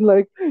imagine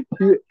like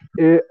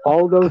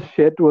all those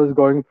shit was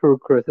going through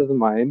Chris's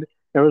mind.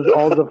 There was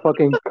all the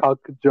fucking cuck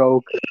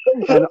jokes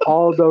and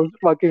all those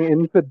fucking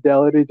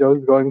infidelity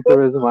jokes going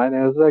through his mind.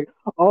 And it was like,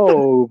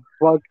 oh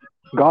fuck,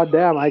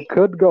 goddamn, I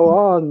could go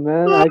on,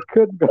 man. I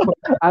could go.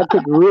 I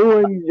could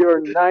ruin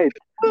your night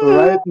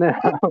right now.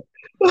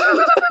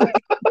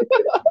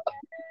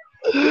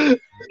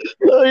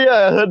 Oh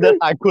yeah, I heard that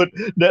I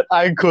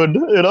could,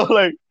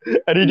 like,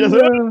 and he just,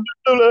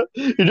 Yeah.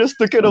 he just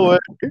took it away.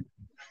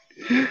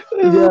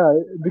 Yeah,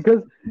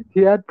 because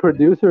he had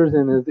producers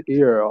in his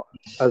ear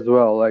as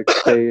well, like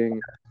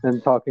saying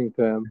and talking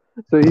to him.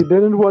 So he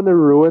didn't want to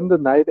ruin the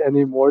night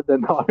any more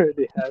than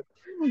already had.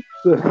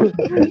 So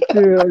he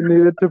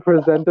needed to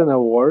present an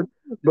award.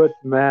 But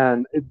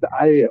man,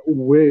 I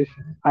wish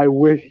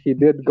he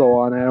did go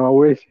on, and I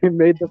wish he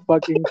made the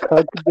fucking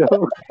cuck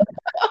joke.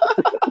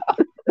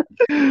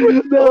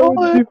 That Oh would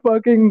my. be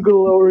fucking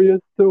glorious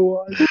to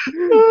watch.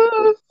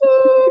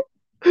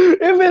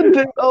 If it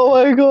did, oh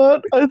my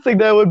god, I think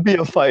that would be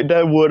a fight.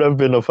 That would have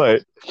been a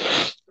fight.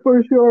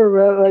 For sure,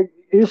 man. Like,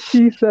 if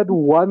he said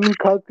one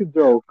cuck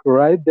joke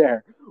right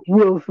there,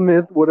 Will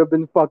Smith would have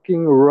been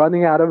fucking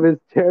running out of his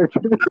chair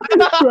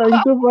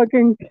trying to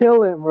fucking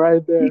kill him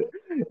right there.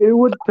 It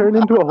would turn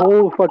into a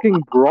whole fucking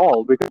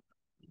brawl because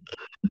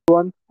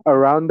everyone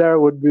around there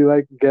would be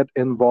like, get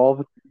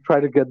involved, try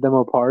to get them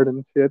apart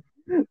and shit.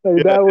 Like,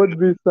 Yeah. that would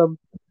be some.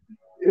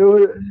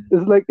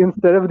 It's like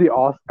instead of the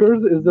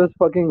Oscars, it's just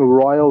fucking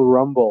Royal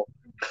Rumble.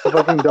 A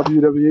fucking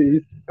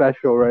WWE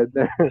special right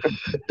there.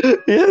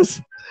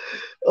 Yes.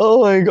 Oh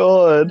my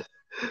god.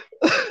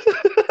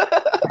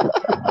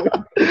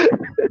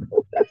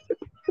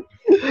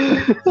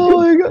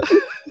 Oh my god.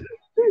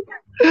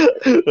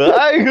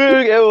 I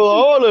could get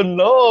on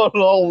and on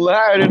all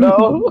that,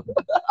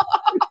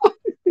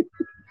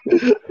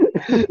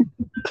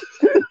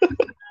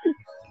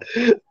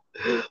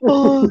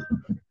 Oh,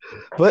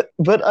 but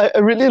I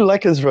really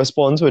like his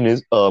response when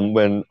he's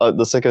when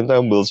the second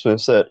time Will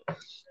Smith said,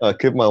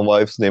 "Keep my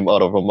wife's name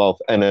out of her mouth,"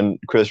 and then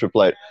Chris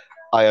replied,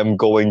 "I am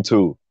going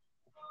to."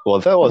 Well,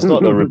 that was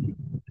not a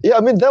yeah.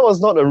 I mean, that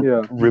was not a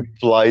Yeah.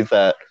 reply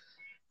that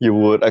you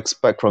would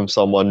expect from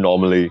someone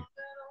normally.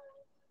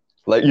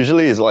 Like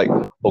usually it's like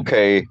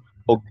okay,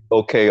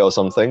 okay or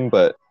something,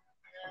 but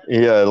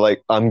yeah,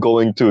 like I'm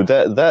going to.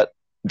 That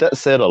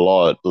said a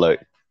lot. Like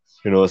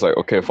it's like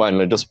okay, fine,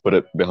 let's just put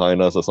it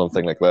behind us or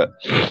something like that.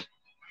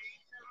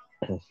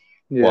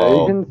 Yeah, you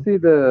Wow. can see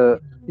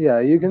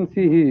you can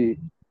see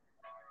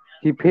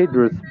he paid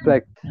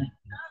respect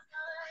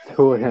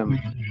to him,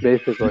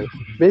 basically.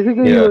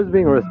 Basically he Yeah. was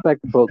being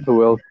respectful to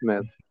Will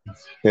Smith. But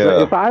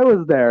Yeah. if I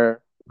was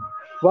there,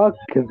 fuck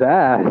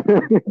that.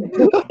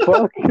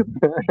 Fuck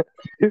that.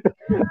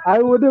 I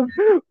would have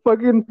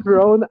fucking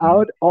thrown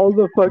out all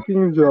the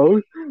fucking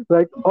jokes.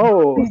 Like,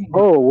 oh,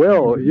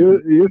 Will,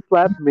 you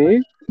slapped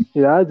me?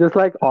 Yeah, just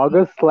like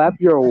August slapped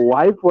your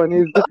wife when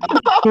he's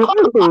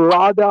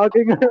raw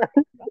dogging her.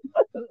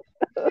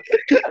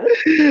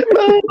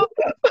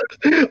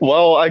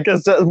 Wow, I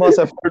guess that must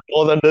have hurt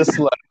more than this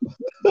slap.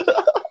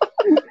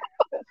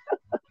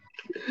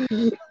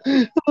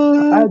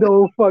 I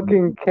don't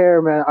fucking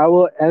care, man. I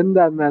will end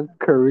that man's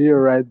career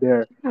right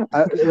there.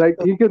 Like,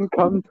 he can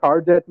come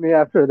charge at me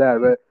after that,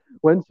 but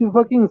when she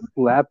fucking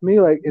slapped me,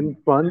 like, in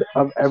front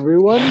of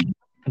everyone,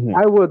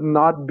 I would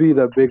not be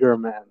the bigger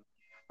man.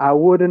 I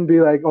wouldn't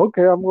be like,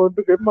 okay, I'm going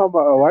to get my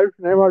wife's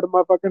name out of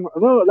my fucking.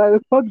 No, like,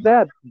 fuck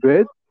that,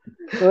 bitch.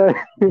 Like,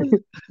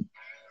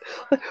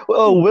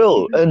 Well,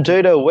 Will and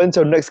Jada, when's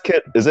your next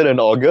kid? Is it in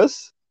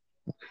August?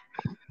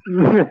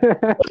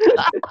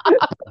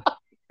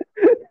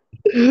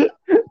 it's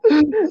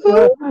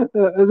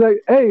like,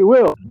 hey,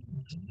 Will,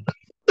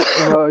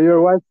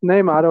 your wife's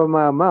name out of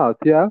my mouth,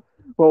 yeah?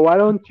 Well, why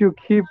don't you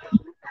keep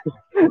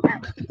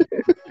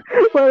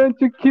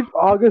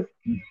August's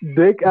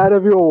dick out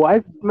of your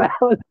wife's mouth?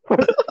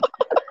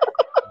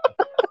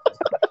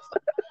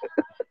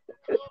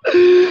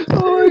 Oh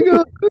my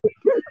god.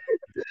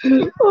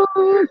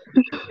 Oh,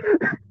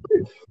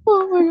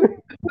 oh my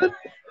god.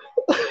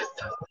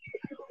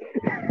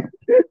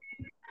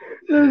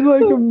 There's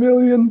like a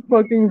million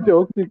fucking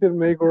jokes you can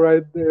make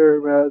right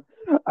there, man.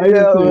 I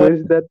Yeah, just man.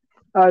 wish that.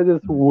 I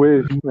just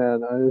wish,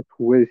 man. I just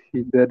wish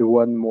he did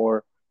one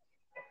more.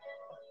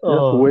 Just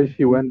Oh, wish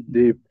he went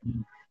deep.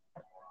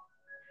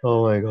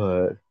 oh my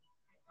God.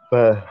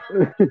 But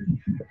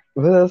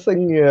but I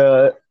think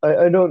yeah,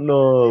 I don't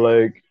know.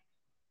 Like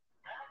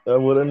I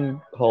wouldn't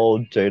call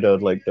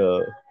Jada like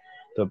the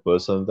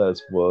person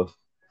that's worth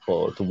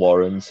for to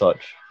warrant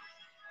such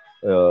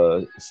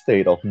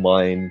state of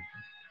mind.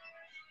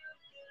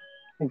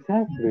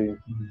 Exactly.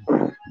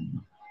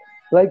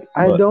 Like,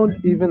 I But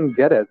don't even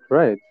get it,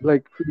 right?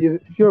 Like,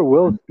 if you're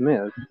Will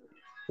Smith,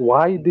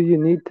 why do you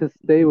need to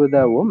stay with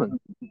that woman?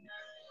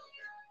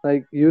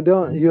 Like, you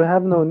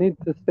have no need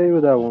to stay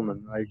with that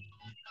woman. Like,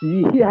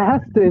 he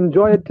has to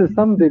enjoy it to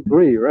some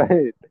degree,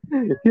 right?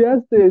 He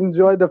has to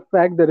enjoy the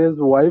fact that his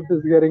wife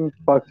is getting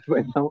fucked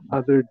by some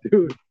other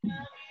dude.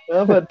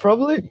 yeah, but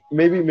probably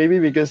maybe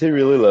because he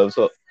really loves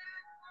her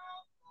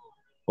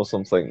or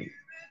something.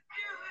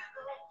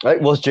 Like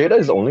was Jada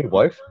his only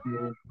wife?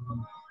 Mm.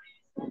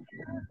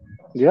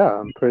 Yeah,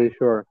 I'm pretty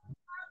sure.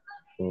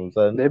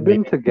 Then They've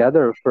been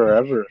together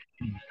forever.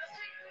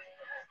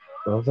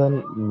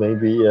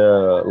 maybe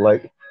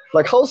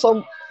like how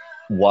some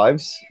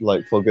wives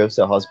like forgives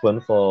their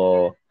husband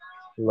for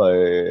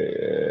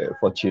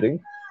cheating.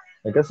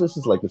 I guess this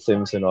is like the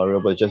same scenario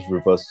but just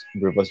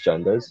reverse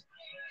genders.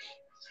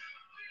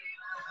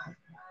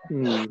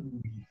 Hmm.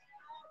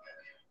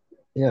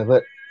 Yeah,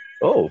 but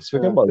oh, Could be.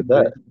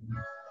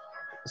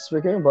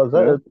 speaking about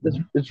that,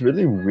 Yeah. it's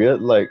really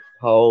weird like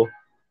how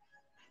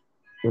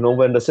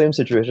when the same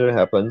situation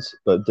happens,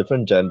 but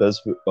different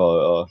genders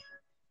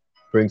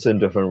brings in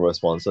different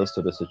responses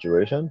to the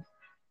situation.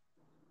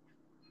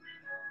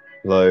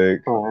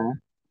 Like Oh.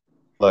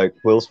 like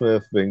Will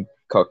Smith being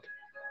cucked,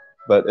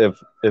 but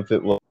if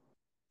it was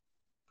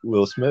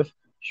Will Smith,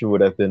 she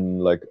would have been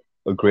like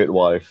a great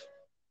wife,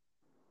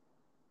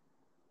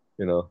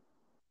 you know.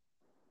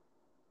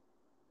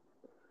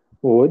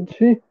 Would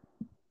she?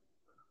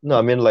 No,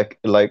 I mean like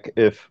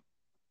if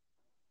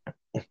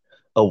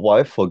a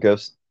wife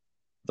forgives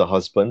the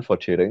husband for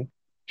cheating,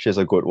 she's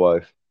a good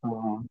wife.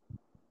 Oh.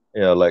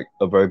 Yeah, like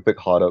a very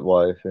big-hearted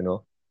wife.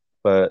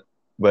 But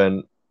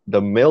when the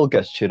male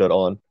gets cheated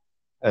on,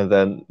 and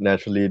then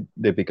naturally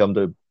they become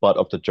the butt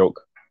of the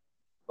joke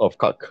of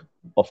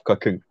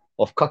cucking,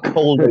 of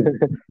cuckolding.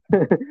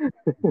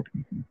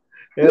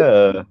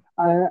 Yeah.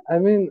 I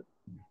mean,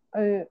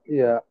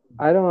 yeah,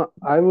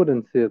 I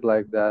wouldn't see it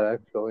like that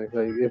actually.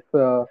 Like,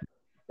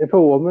 if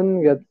a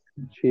woman gets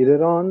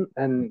cheated on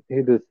and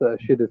she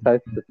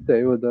decides to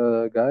stay with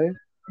the guy,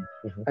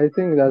 Mhm. I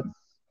think that's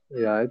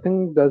yeah, I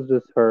think that's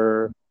just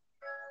her.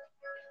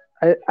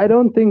 I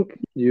don't think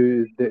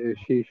she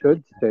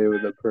should stay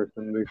with the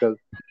person because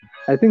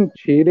I think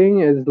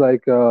cheating is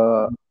like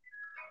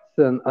it's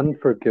an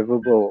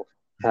unforgivable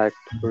act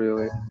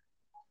really.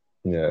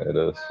 Yeah, it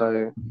is.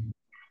 I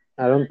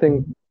I don't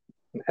think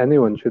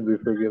anyone should be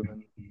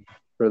forgiven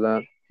for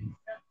that,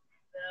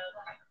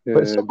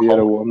 But it's so be it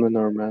a common. woman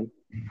or a man.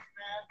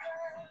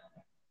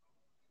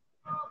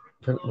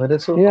 But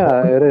it's so Yeah,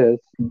 common. it is.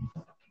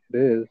 It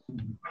is.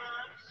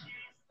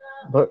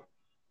 But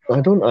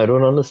I don't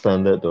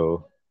understand that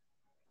though.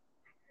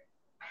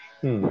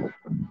 Hmm.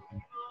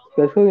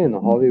 Especially in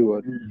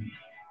Hollywood.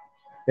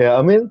 Yeah,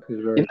 I mean,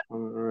 It's very even,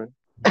 common,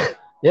 right?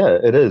 yeah,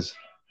 it is.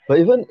 But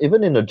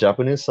even in the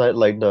Japanese side,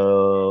 like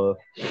the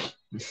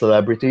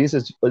celebrities,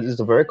 it's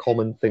a very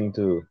common thing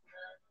too.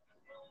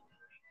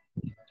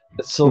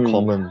 It's so Hmm.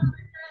 common.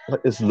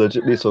 Like it's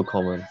legitimately so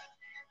common.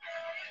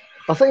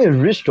 I think it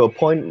reached to a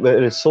point where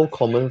it is so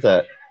common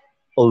that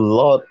a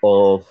lot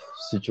of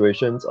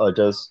situations are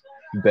just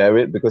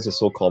buried because it's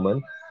so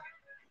common.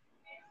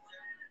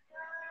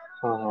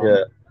 Uh-huh.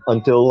 Yeah,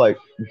 until like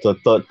the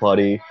third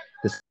party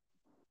just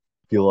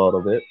feel out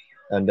of it,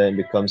 and then it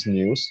becomes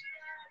news.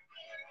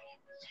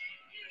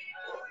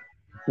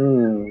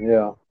 Hmm.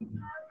 Yeah.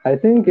 I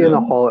think in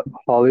Yeah.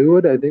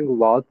 Hollywood, I think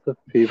lots of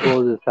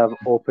people just have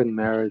open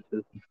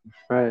marriages,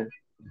 right?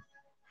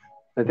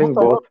 I What think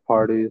the what?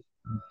 both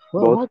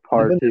What even an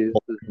parties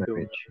open just do.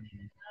 marriage?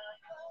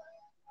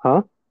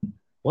 Huh?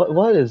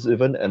 What is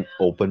even an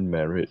open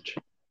marriage?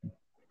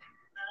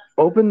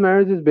 Open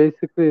marriage is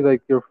basically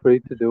like you're free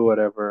to do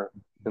whatever.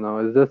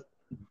 It's just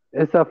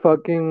it's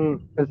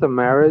a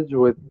marriage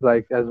with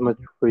like as much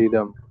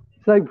freedom.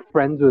 It's like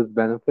friends with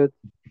benefits.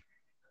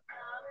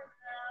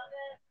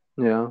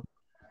 Yeah.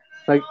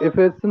 Like if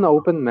it's an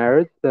open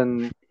marriage,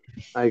 then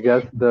I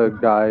guess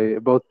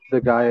both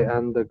the guy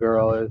and the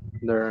girl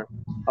they're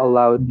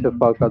allowed to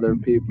fuck other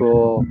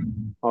people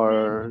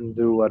or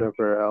do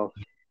whatever else.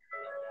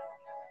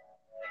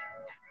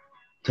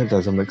 That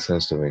doesn't make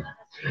sense to me.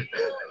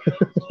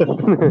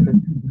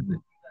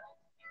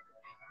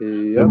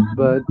 Yep,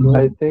 but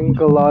I think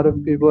a lot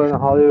of people in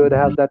Hollywood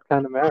have that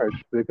kind of marriage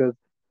because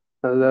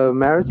the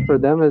marriage for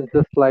them is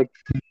just like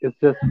it's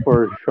just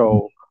for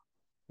show,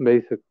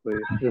 basically,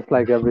 just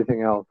like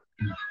everything else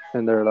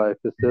in their life.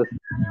 It's just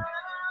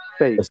A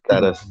fake,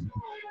 status.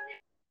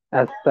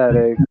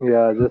 aesthetic,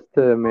 yeah, just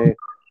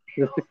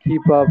to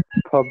keep up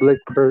public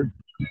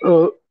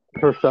uh,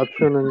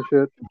 perception and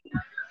shit.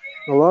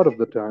 a lot of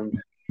the times.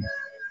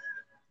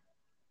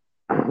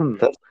 And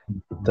That's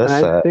that's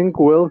I sad. think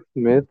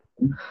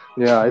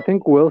I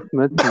think Will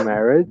Smith's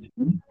marriage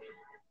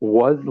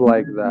was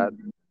like that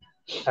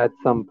at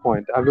some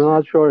point. I'm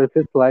not sure if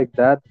it's like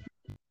that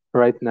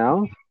right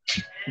now,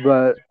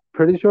 but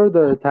pretty sure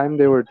the time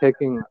they were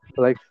taking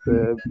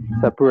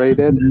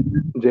separated,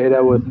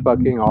 Jada was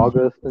fucking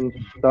August and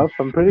stuff.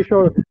 I'm pretty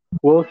sure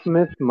Will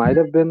Smith might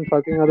have been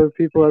fucking other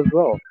people as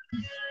well.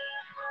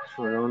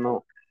 I don't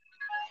know.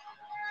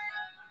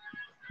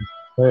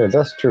 Yeah,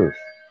 that's true.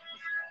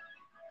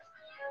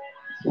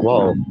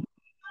 Wow,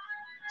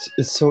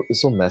 it's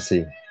so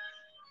messy.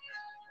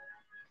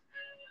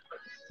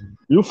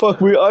 You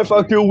fuck me, I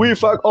fuck you, we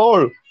fuck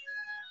all.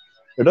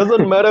 It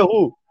doesn't matter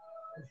who.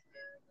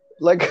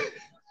 Like,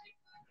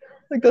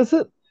 like that's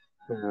it.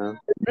 Yeah.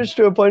 It reached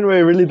to a point where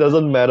it really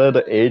doesn't matter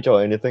the age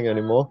or anything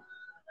anymore.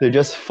 They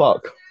just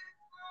fuck.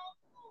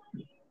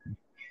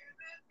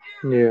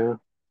 Yeah.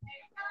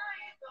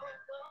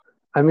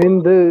 I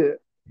mean the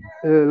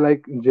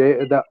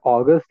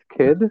August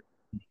kid,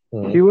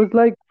 Hmm. he was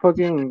like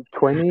fucking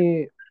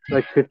 20,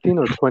 like 15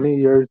 or 20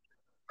 years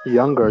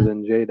younger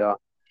than Jada.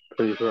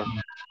 Pretty sure.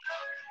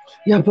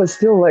 Yeah, but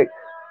still, like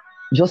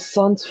your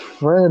son's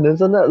friend,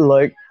 isn't that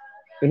like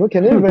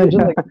can you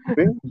imagine Yeah. like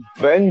being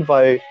banged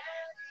by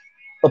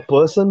a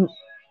person?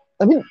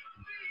 I mean,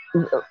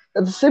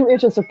 at the same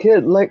age as a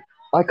kid, like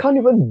I can't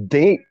even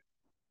date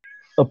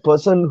a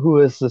person who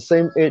is the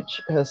same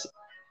age as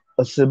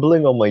a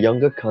sibling or my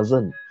younger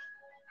cousin.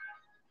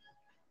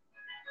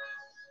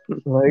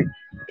 Like,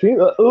 can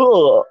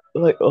you,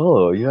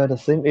 you're the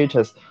same age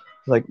as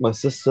like my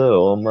sister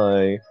or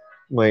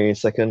my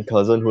second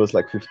cousin who is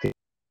like 15.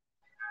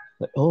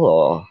 Like,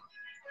 oh,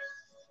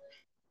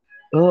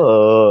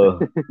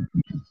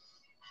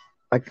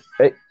 I,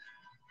 I,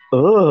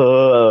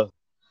 oh,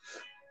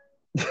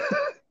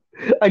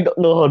 I don't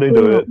know how they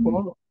do it.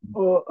 Oh,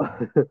 oh.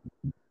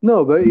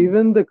 No, but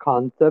even the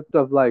concept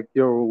of like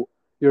your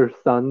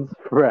son's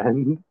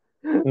friend,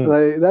 Mm,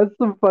 like that's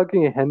some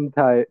fucking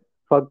hentai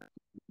fuck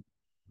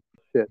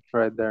shit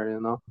right there, you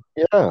know?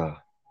 yeah,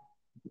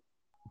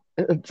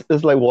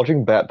 it's like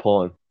watching bad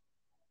porn.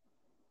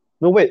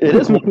 No, wait, it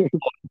is what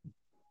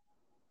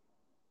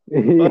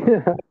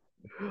Yeah.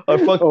 I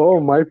fuck.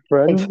 Oh, I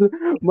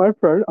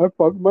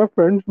fucked my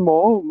friend's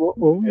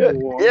mom. Yeah, yeah,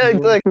 Oh,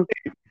 exactly.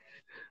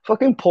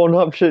 Fucking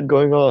Pornhub shit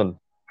going on.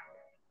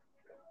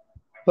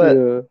 But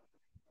yeah. oh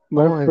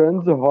My my, I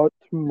friend's hot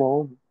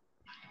mom.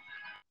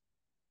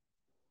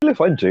 really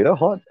find Jada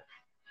hot.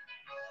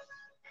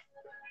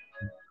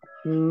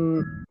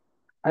 Mm,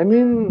 I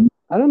mean,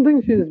 I don't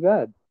think she's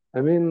bad.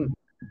 I mean,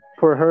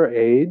 for her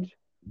age,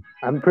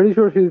 I'm pretty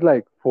sure she's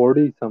like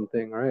 40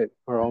 something, right?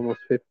 Or almost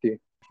 50.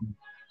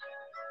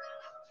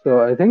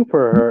 So I think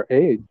for her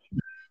age,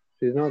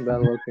 she's not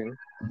bad looking.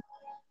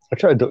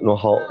 Actually, I don't know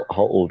how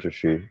old is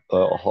she.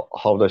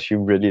 How does she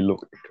really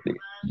look actually?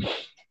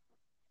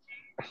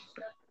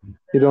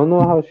 You don't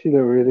know how she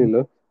really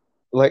looks?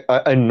 Like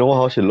I know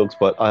how she looks,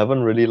 but I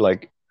haven't really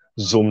like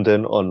zoomed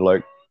in on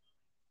like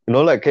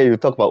like hey, you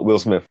talk about Will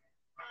Smith.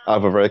 I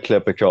have a very clear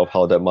picture of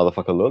how that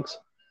motherfucker looks.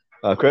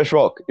 Chris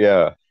Rock,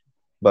 yeah.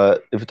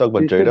 But if you talk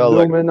about You should Jada,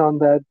 like zoom in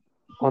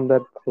on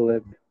that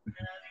clip.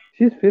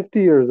 She's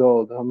 50 years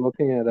old. I'm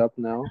looking it up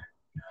now.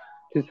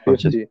 She's she's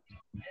 50.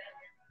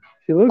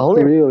 She I looks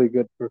only really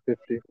good for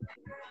 50.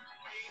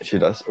 she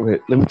does.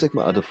 Wait, let me take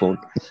my other phone.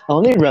 I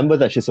only remember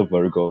that she's a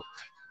Virgo.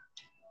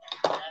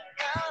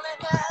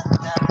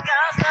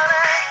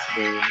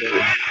 There you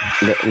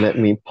go. Let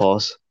me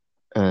pause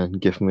and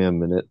give me a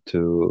minute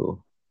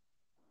to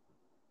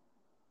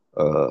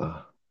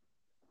uh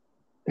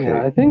Yeah,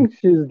 okay. I think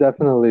she's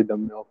definitely the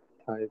MILF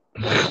type.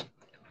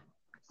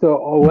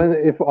 So when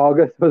if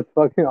August was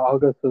fucking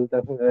August was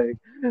definitely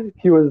like,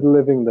 he was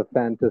living the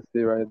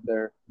fantasy right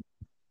there.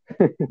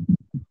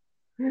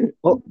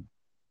 Oh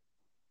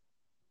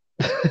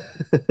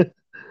okay,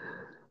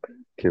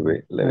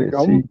 wait, let Like me see.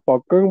 I'm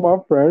fucking my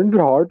friend's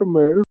hot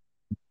MILF.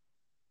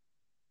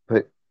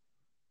 Wait,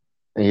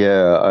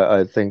 yeah,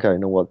 I think I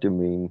know what you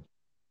mean.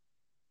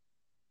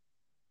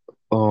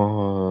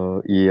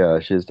 Oh, yeah,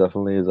 she's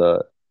definitely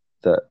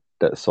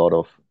that sort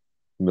of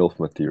MILF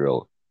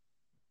material.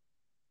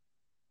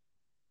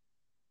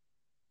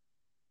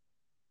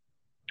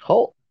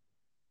 How?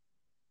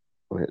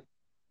 Wait,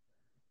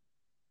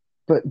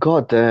 but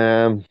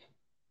goddamn,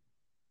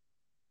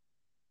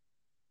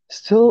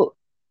 still.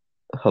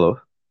 Hello,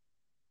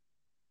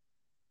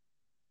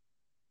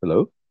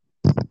 hello,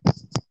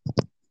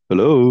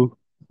 hello,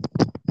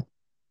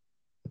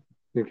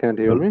 You can't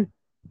hear hello. me?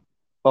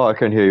 Oh, I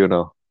can hear you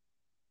now.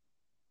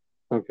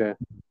 Okay.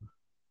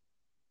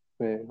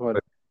 Wait, what?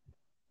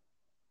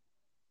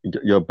 Wait,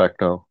 you're back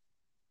now.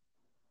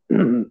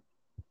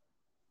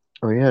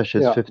 Oh yeah,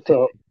 she's Yeah, 50.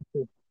 so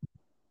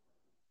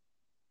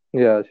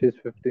yeah, she's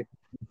 50.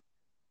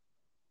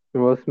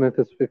 Will Smith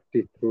is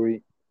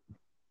 53.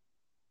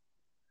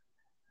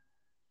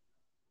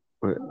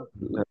 Wait,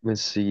 let me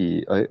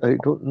see. I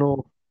don't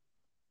know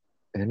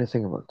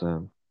anything about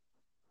them.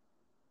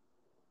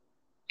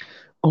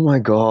 Oh my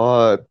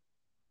God.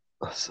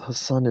 Her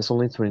son is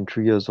only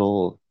 23 years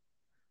old.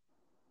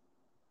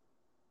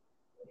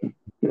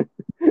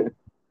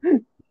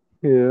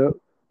 Yeah.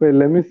 Wait,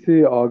 let me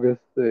see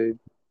August age.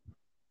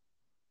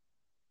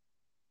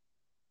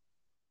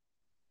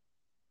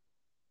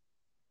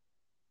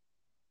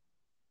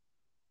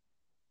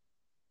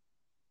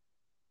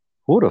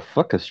 Who the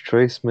fuck is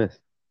Trey Smith?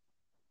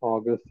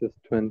 August is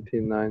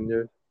 29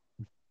 years.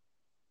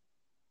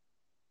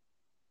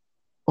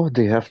 Oh,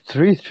 they have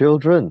 3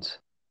 children.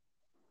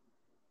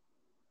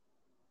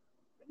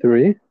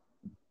 3?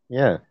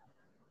 Yeah.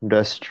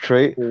 There's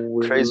Trey Smith,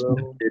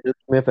 Willow. Jaden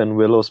Smith, and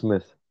Willow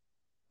Smith.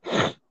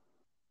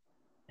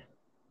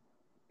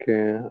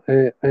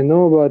 Okay. I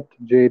know about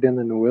Jaden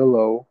and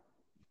Willow.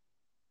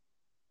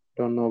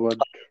 Don't know about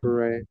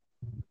Trey.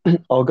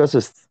 August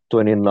is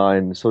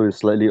 29, so he's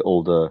slightly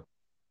older.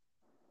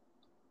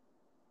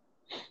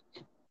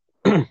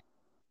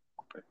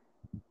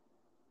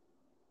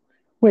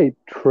 Wait,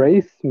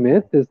 Trey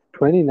Smith is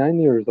 29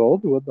 years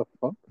old? What the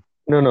fuck?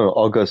 No,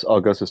 August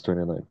is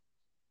 29.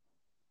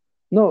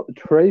 No,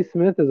 Trey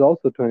Smith is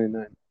also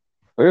 29.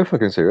 Are you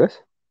fucking serious?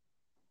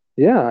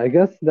 Yeah, I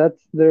guess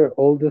that's their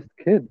oldest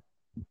kid.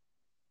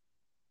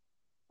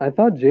 I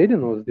thought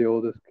Jaden was the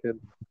oldest kid.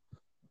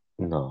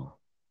 No.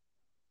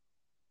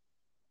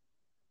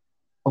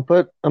 Oh,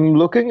 but I'm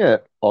looking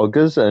at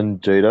August and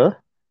Jada,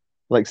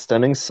 like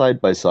standing side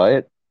by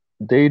side.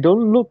 They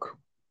don't look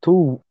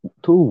too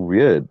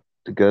weird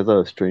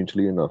together,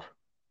 strangely enough.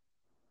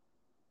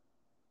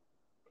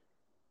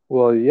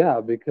 Well,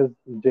 yeah, because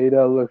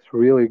Jada looks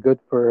really good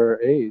for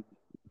her age.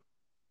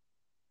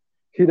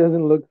 She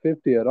doesn't look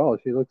 50 at all.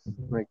 She looks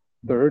like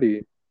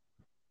 30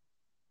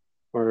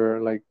 or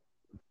like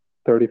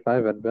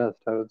 35 at best,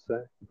 I would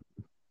say.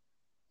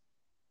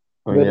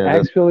 Oh But yeah,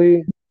 that's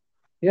actually,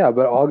 yeah,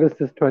 but August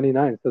is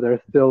 29, so there's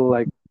still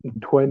like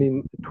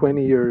 20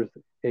 years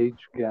age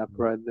gap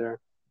right there.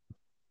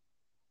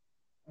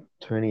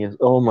 20 years.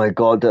 Oh my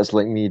God, that's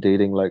like me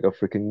dating like a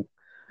freaking,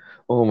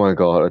 oh my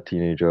God, a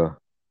teenager.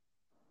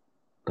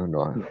 Oh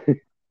no.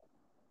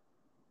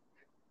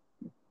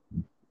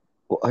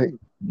 Well,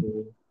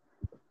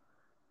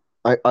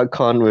 I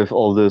can't with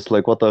all this.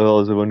 Like, what the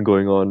hell is even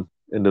going on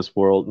in this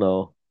world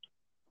now?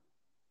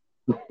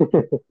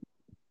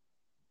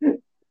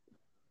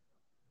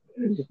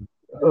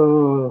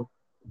 Oh,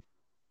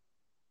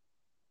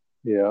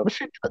 yeah. But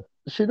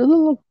she doesn't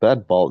look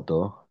that bald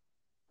though.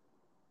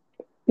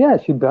 Yeah,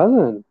 she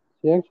doesn't.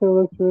 She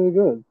actually looks really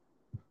good.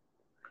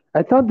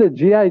 I thought the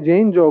G.I.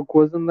 Jane joke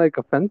wasn't like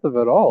offensive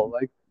at all.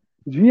 Like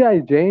G.I.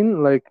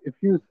 Jane, like if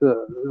you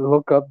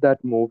look up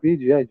that movie,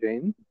 G.I.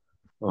 Jane,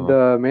 Uh-huh.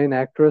 the main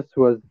actress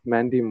was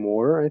Mandy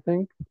Moore, I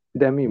think.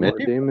 Demi Moore.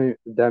 Maybe?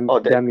 Oh,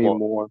 Demi Demi Moore.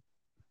 Moore.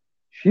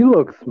 She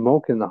looks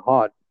smoking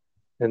hot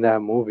in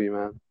that movie,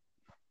 man.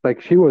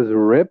 Like she was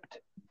ripped.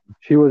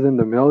 She was in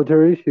the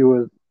military. She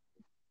was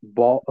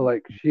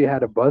like she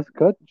had a buzz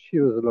cut. She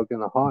was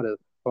looking hot as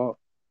fuck.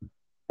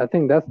 I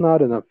think that's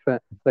not an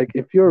offense. Like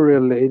if you're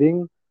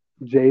relating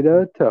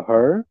Jada to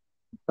her,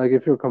 like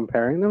if you're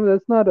comparing them,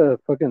 that's not a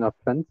fucking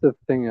offensive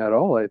thing at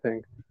all. I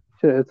think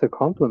it's a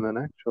compliment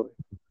actually.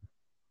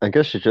 I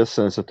guess she's just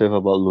sensitive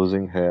about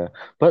losing hair.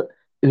 But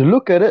you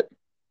look at it,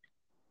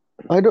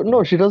 I don't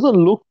know. She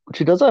doesn't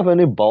have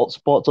any bald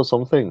spots or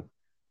something.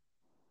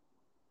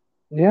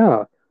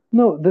 Yeah.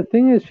 No, the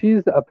thing is,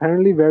 she's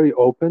apparently very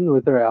open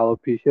with her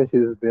alopecia.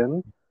 She's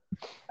been,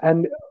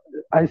 and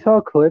I saw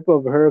a clip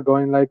of her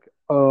going like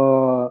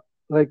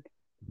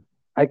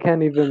I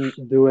can't even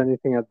do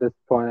anything at this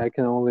point. I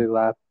can only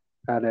laugh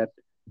at it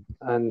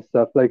and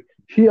stuff. Like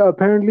she's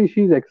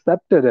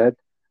accepted it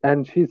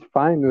and she's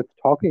fine with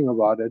talking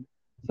about it.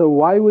 So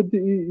why would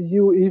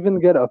you even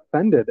get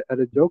offended at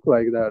a joke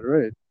like that,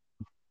 right?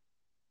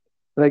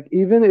 Like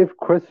even if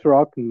Chris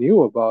Rock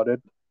knew about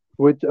it,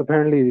 which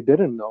apparently he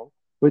didn't know,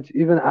 which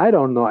even I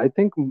don't know. I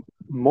think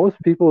most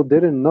people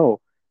didn't know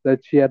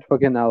that she had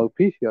fucking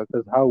alopecia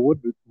because how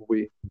would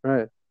we,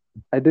 right?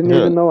 I didn't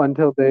Yeah, even know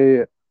until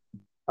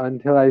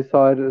I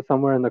saw it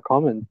somewhere in the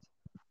comments,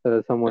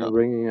 yeah. someone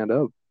bringing it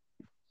up.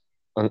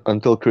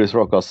 Until Chris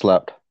Rock got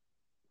slapped.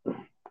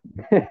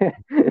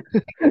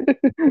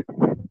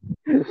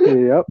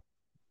 Yep.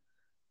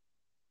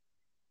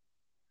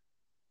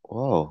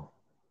 Wow.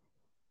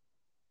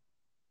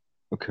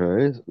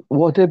 Okay.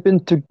 What, they've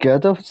been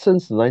together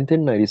since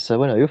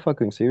 1997? Are you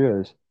fucking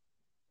serious?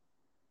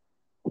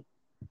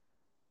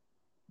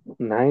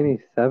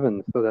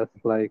 97. So that's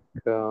like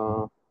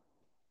how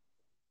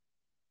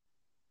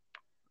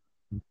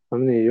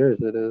many years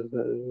it is?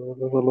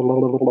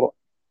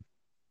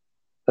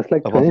 That's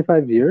like About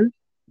 25 years.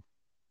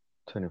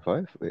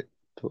 25? Wait,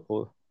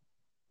 wait,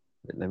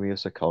 let me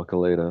use a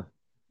calculator.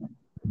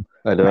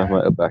 I don't have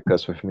my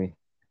abacus with me.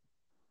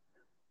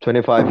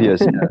 25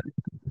 years. Yeah,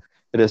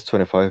 it is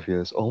 25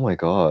 years. Oh my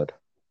God.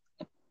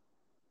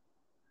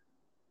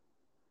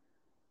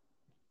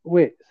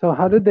 Wait, so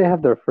how did they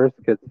have their first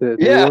kids? They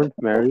Yeah, weren't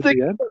I'm married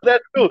thinking yet? of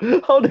that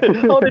too. How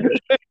did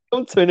it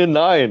become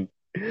 29?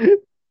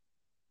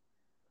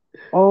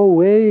 Oh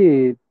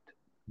wait,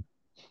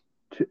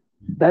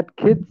 that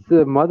kid's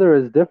mother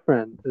is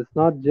different. It's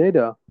not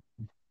Jada.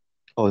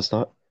 Oh, it's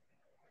not. Oh,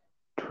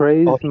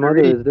 Trey's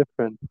mother Cherie. is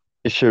different.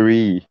 It's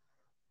Cherie.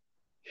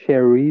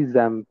 Sherry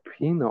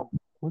Zampino.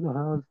 Who the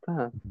hell is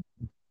that?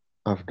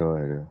 I have no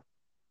idea.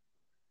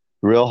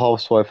 Real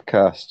Housewife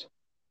cast.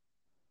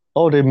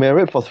 Oh, they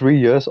married for 3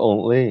 years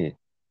only.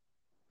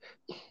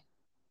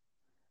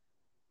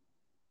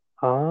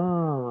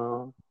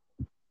 Ah,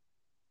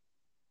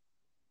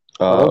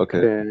 Okay.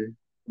 okay.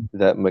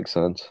 That makes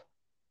sense.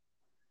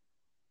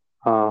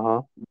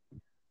 Uh-huh.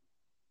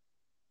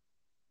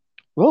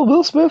 Well,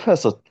 Will Smith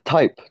has a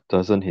type,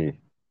 doesn't he?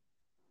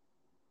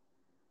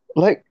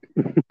 Like,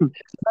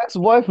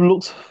 ex-wife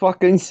looks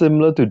fucking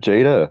similar to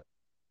Jada.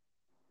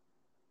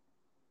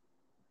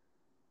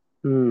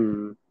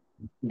 Hmm.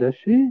 Does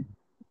she?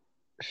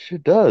 She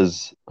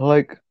does.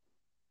 Like,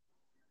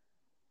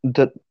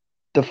 the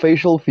the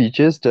facial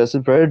features, there's a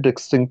very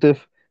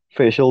distinctive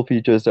facial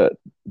features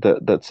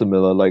that's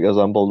similar. Like,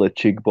 example, the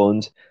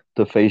cheekbones,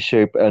 the face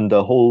shape, and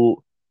the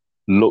whole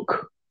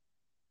look.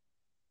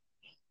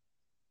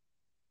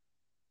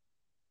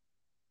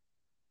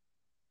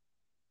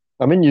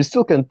 I mean, you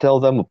still can tell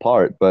them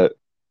apart, but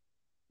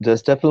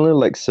there's definitely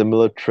like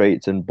similar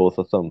traits in both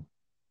of them.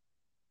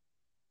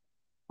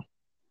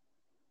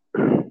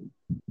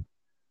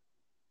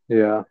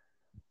 Yeah.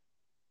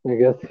 I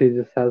guess he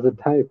just has a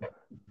type.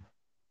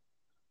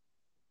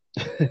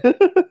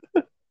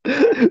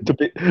 To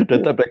be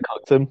the type that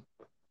cocks him.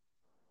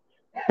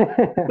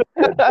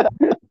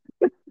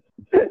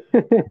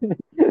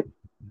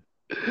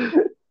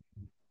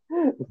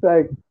 It's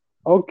like,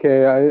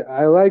 okay,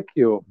 I like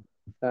you.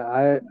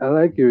 I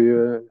like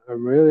you.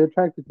 I'm really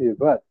attracted to you.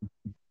 But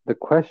the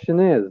question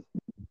is,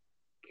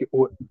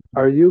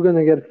 are you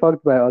gonna get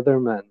fucked by other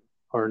men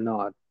or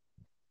not?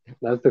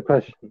 That's the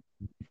question.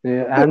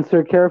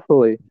 Answer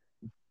carefully.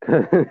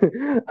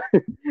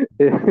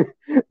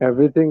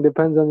 Everything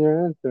depends on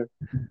your answer.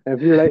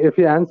 If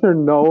you answer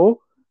no,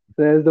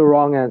 there's the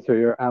wrong answer.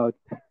 You're out.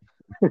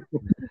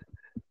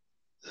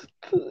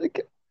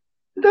 Like,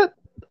 that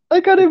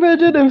I can't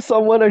imagine if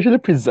someone actually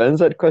presents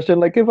that question.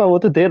 Like, if I were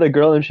to date a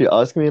girl and she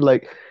asked me,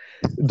 like,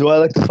 do I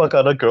like to fuck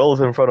other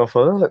girls in front of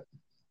her? Like,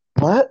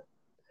 what?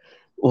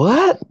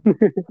 What?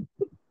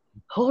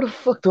 How the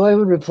fuck do I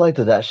even reply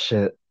to that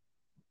shit?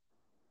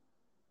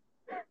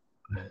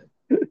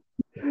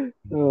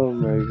 Oh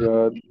my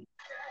god.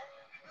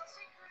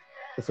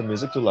 Is the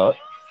music too loud?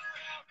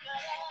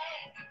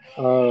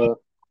 Uh,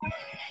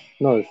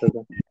 no, it's okay.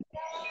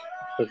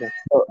 It's okay.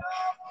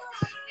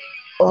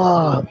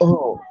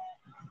 Oh.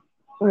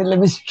 Wait, let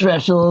me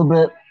stretch a little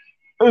bit.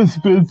 It's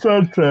been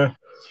such a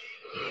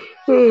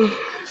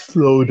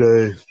slow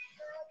day.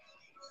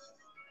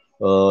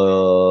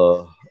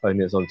 I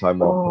need some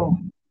time off.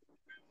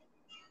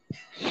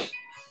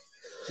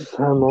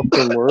 Time off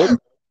from work.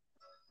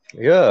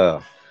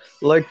 Yeah,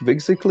 like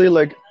basically,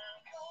 like,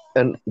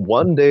 and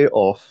one day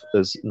off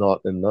is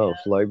not enough.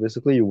 Like,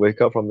 basically, you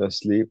wake up from your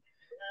sleep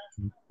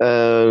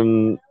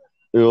and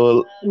you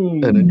know,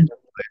 and then you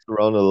just play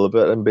around a little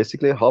bit, and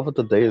basically half of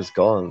the day is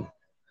gone.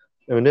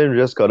 And then you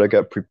just gotta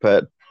get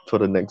prepared for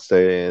the next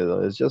day.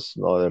 It's just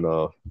not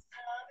enough.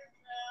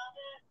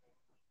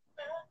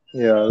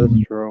 Yeah,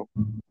 that's true.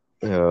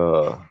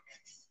 Yeah.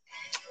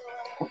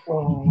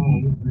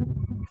 Oh,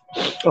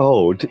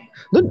 Oh,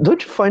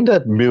 don't you find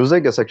that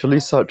music is actually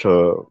such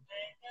a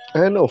I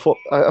don't know.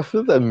 I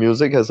feel that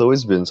music has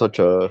always been such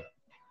a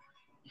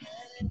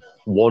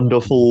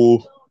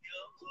wonderful,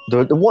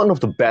 the one of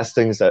the best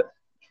things that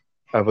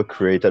ever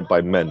created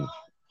by men.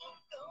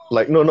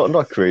 Like, no,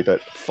 not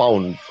created,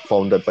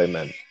 founded by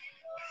men.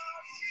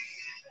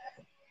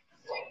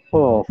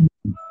 well,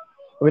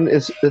 I mean,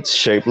 it's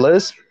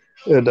shapeless.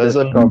 It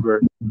doesn't.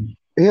 discovered.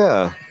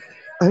 Yeah,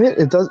 I mean,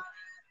 it does.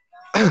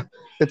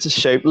 It's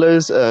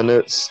shapeless, and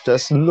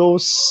there's no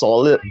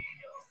solid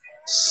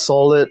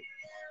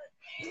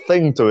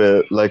thing to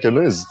it. Like,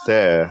 it's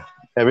there.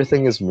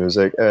 Everything is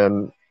music,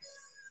 and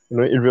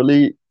it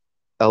really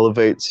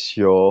elevates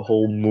your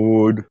whole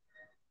mood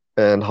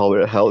and how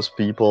it helps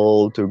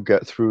people to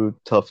get through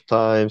tough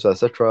times,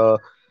 etc.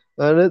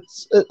 And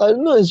I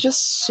don't know, it's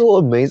just so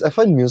amazing. I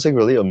find music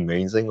really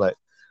amazing. Like,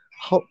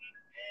 how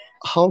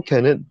how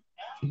can it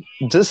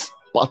this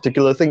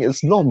particular thing?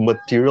 It's not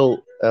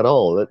material at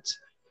all. It's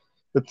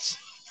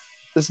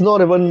it's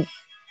not even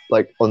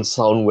like on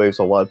sound waves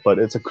or what, but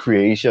it's a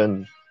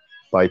creation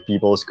by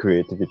people's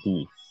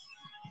creativity,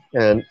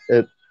 and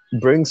it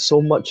brings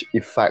so much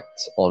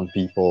effect on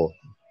people.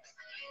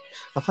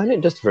 I find it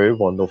just very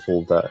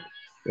wonderful that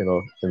in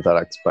that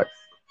aspect.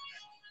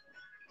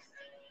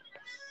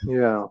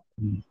 Yeah.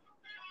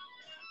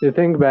 You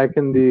think back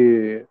in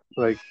the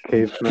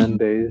caveman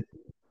days,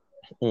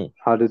 Mm.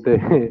 how did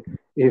they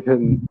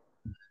even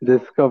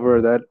discover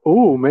that?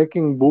 Oh,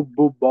 making boop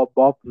boop bop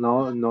bop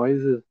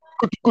noises.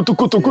 Kutu,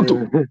 kutu,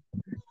 kutu.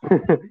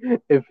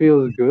 It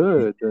feels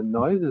good. The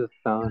noises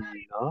sound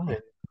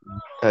nice.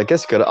 I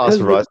guess you gotta ask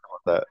Cause Rice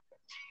about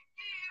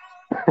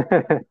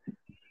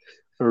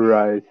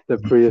right, the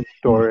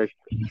prehistoric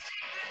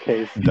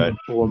cave that.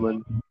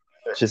 woman.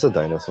 She's a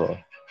dinosaur.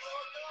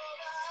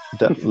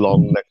 that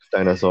long necked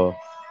dinosaur.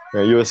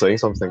 Yeah, you were saying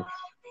something.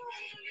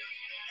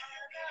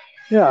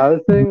 Yeah, I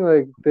was saying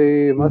like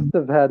they must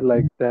have had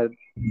like that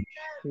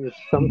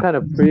some kind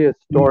of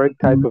prehistoric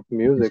type of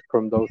music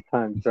from those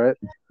times, right?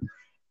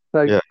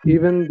 Like Yeah.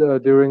 even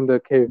during the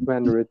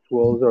caveman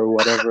rituals or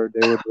whatever,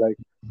 they would like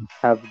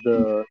have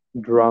the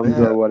drums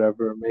Yeah. or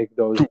whatever make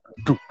those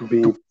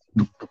beats.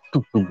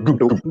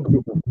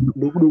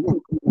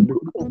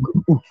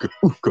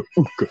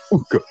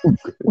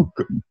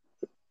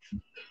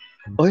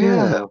 Oh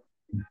yeah. Yeah,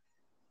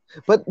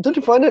 But don't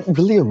you find it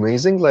really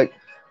amazing? Like,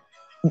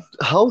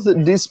 how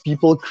did these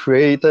people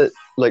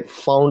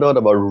found out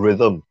about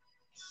rhythm?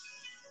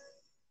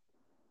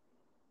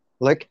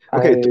 Like,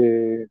 okay,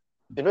 I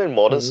in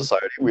modern mhm.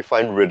 society, we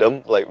find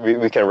rhythm, like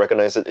we can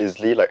recognize it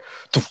easily, like,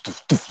 toof,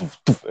 toof, toof, toof,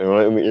 toof,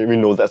 we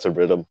know that's a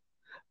rhythm.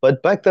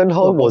 But back then,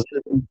 how Oh, was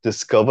it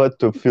discovered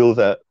to feel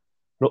that,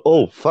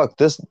 oh fuck,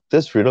 this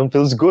rhythm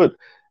feels good,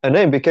 and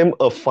then it became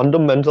a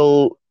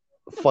fundamental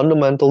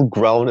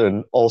ground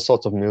in all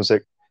sorts of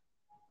music.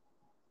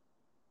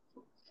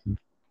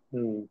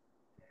 hmm.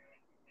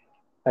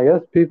 I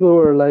guess people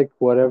were like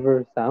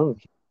whatever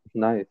sounds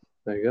nice.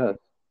 I guess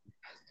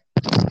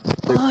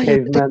the Ah, you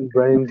think? caveman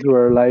brains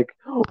were like,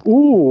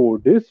 ooh,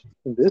 this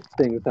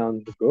thing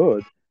sounds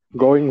good.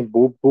 Going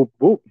boop boop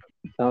boop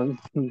sounds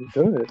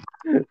good.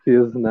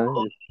 Feels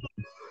nice.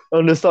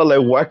 And they start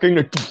like whacking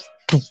the.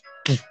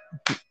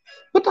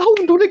 But how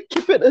do they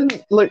keep it in?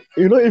 Like,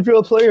 if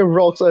you're playing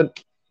rocks and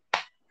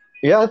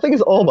yeah, I think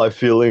it's all by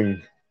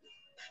feeling.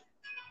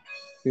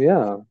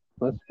 Yeah,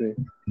 must be.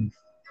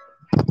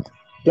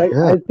 Like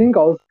Yeah. I think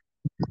also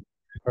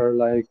are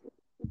like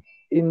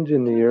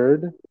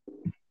engineered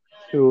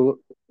to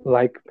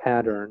like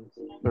patterns,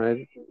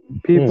 right? Hmm.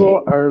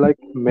 People are like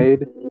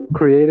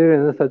created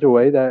in such a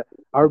way that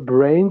our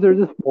brains are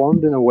just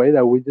formed in a way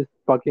that we just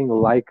fucking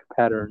like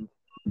patterns.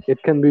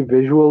 It can be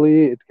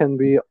visually, it can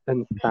be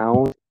in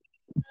sound,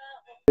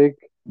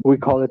 we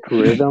call it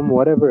rhythm,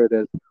 whatever it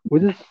is. We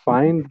just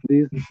find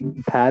these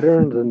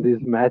patterns and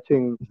these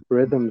matching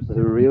rhythms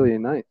really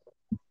nice.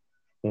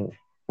 Hmm.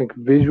 Like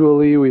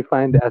visually, we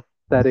find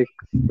aesthetic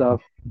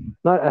stuff.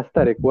 Not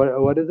aesthetic.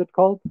 What is it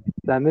called?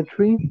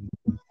 Symmetry,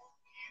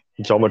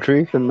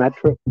 Geometry.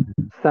 symmetric,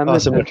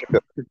 Symmetrical.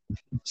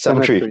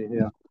 Symmetry. symmetry.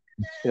 Yeah,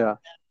 yeah.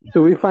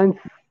 So we find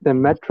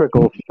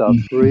symmetrical stuff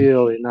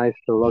really nice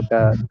to look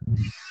at,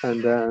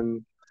 and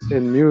then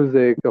in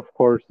music, of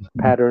course,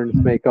 patterns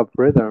make up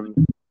rhythms,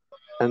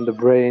 and the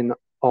brain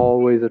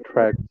always is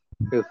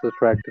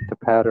attracted to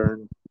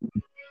patterns.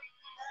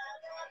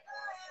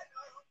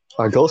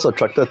 Are girls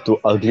attracted to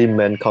ugly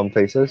men cum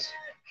faces?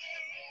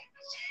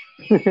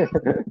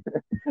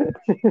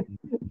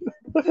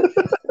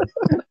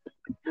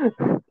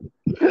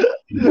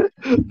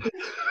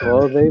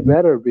 Well, they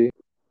better be.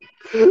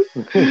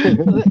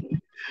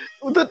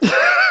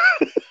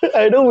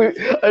 I know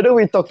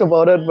we talked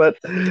about it, but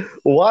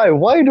why?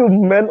 Why do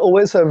men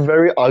always have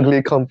very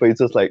ugly cum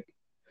faces? Like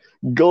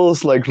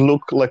girls like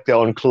look like they're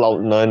on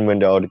cloud nine when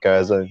they're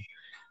orgasming.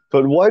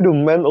 But why do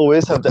men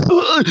always have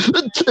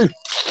that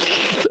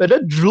and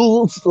then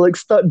drools like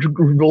start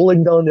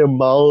rolling down their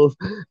mouth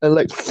and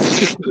like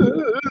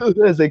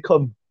as they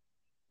come?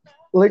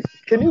 Like,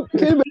 can you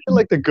imagine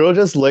like the girl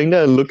just laying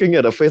there and looking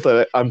at her face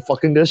like I'm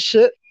fucking this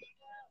shit?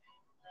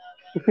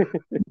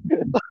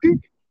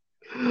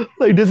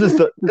 Like It's this is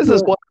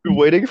like, what we're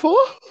waiting for?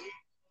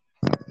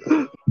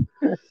 it's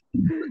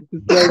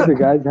like the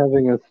guy's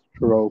having a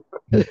stroke.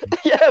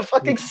 Yeah,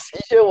 fucking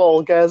seizure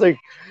while orgasming.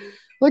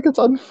 Like it's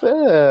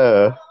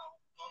unfair.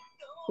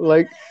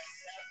 Like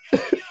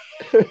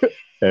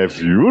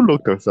have you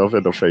looked yourself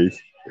in the face?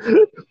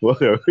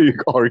 What are you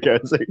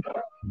orgasming?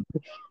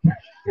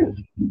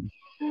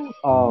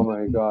 Oh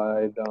my god,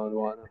 I don't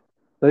wanna.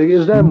 Like,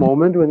 is that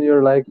moment when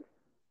you're like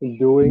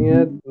doing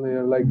it, and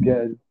you're like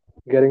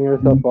getting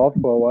yourself off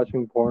while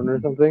watching porn or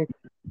something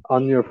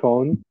on your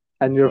phone,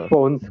 and your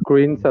phone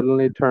screen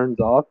suddenly turns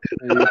off,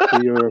 and you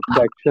see your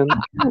reflection,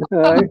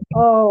 like,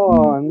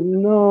 oh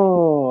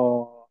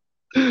no,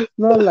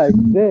 not like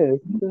this.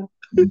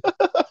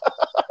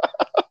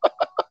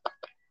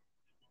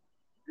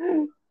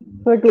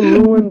 It's like a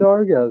ruined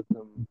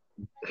orgasm.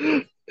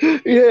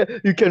 Yeah,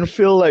 you can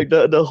feel like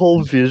the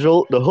whole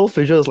visual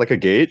is like a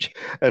gauge,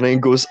 and then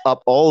it goes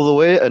up all the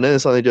way, and then it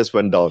suddenly just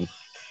went down.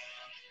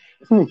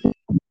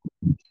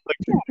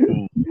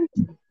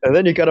 And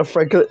then you gotta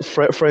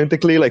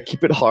frantically like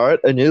keep it hard,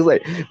 and you're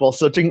like while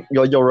searching,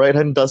 your right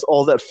hand does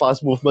all that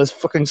fast movements,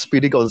 fucking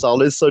Speedy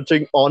Gonzalez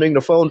searching, owning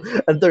the phone,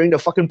 entering the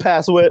fucking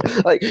password.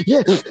 Like,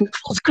 yeah,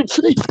 please,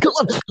 come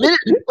on, minute,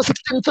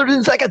 16,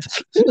 13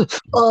 seconds.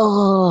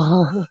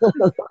 Oh,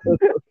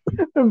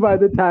 And by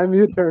the time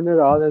you turn it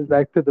on and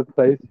back to the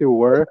place you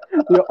were,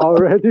 you're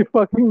already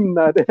fucking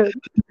nutted.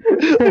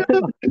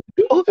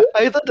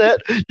 either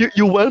that,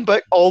 you went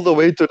back all the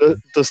way to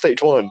the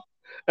stage one,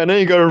 and then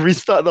you gotta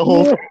restart the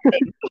whole.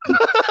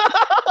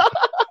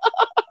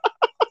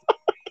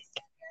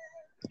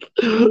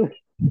 Yeah.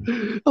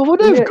 I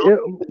wonder if Yeah, girls it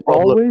have this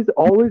problem.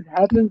 always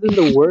happens in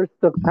the worst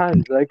of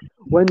times, like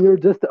when you're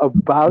just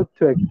about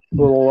to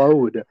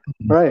explode,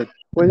 right?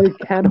 When you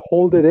can't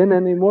hold it in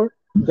anymore,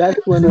 that's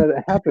when it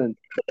happens.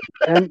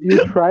 And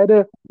you try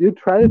to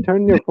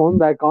turn your phone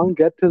back on,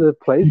 get to the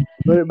place,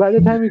 but by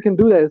the time you can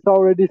do that, it's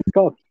already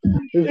scuffed.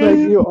 It's like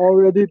you're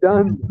already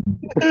done.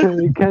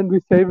 You can't be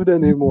saved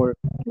anymore.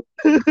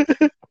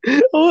 I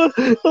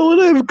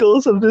wonder if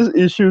girls have this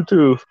issue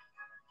too.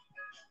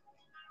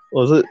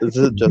 Or is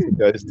it just a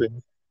guy's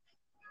thing?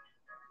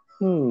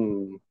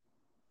 Hmm.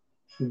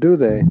 Do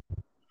they?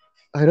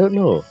 I don't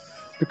know.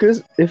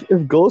 Because if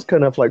girls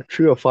can have like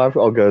 3 or 5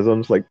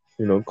 orgasms like,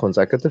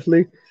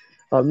 consecutively,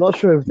 I'm not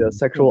sure if their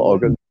sexual Mhm.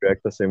 organs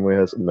react the same way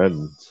as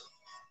men's.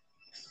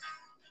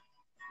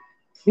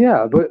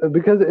 Yeah, but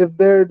because if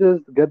they're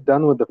just get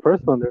done with the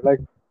first one, they're like,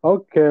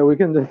 okay, we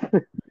can just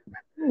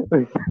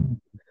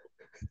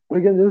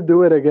we can just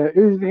do it again.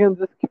 We can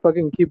just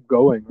fucking keep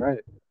going,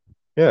 right?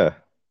 Yeah.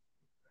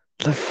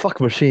 The fuck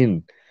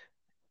machine.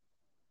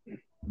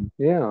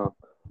 Yeah.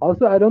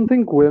 Also, I don't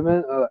think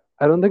women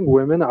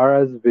are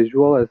as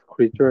visual as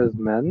creature as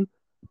men.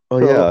 Oh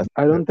So yeah.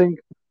 I don't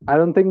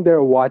think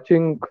they're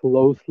watching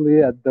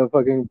closely at the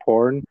fucking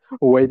porn,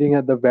 waiting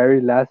at the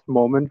very last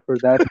moment for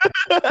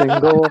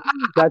single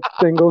that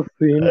single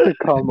scene to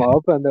come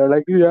up, and they're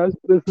like, yes,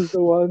 this is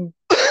the one.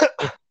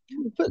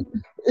 But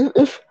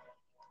if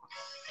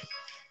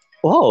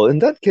wow, in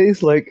that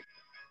case, like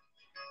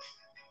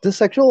the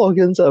sexual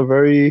organs are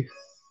very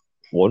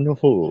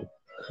wonderful.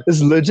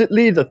 It's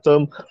legitly the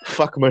term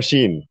fuck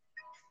machine.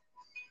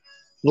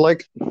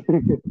 Like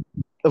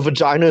a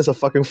vagina is a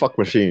fucking fuck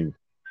machine.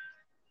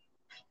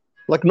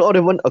 Like not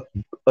even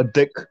a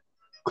dick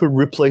could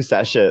replace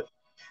that shit.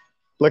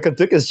 Like a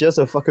dick is just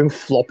a fucking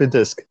floppy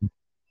disk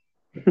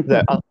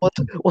that I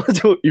want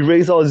to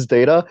erase all its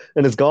data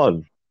and it's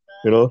gone.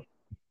 You know?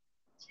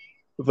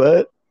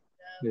 But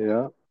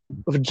Yeah.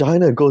 a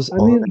vagina goes I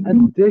on.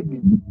 mean,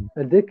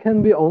 a dick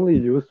can be only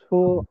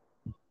useful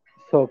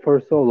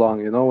for so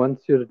long.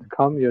 Once you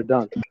come, you're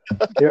done.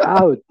 You're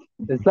out.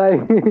 It's like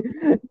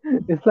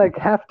it's like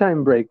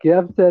halftime break. You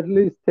have to at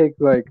least take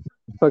like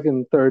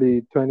fucking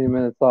 30, 20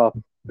 minutes off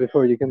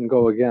before you can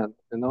go again.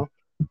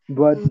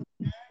 But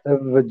a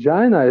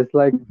vagina is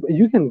like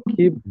you can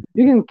keep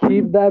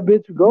that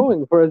bitch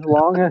going for as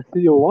long as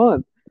you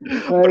want.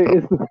 Like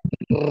it's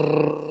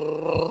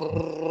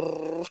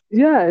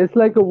Yeah, it's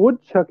like a wood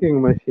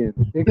chucking machine.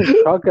 You can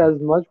chuck as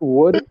much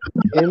wood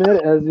in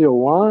it as you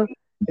want.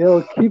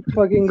 It'll keep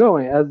fucking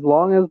going. As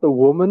long as the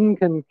woman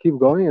can keep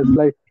going, it's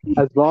like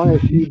as long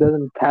as she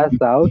doesn't pass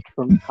out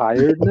from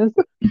tiredness,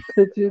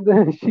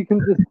 then she can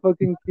just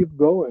fucking keep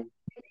going.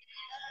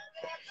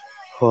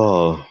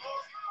 Oh,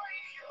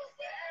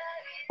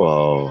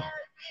 wow.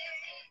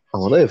 I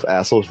wonder if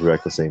assholes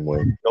react the same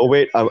way. No,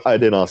 wait, I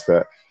didn't ask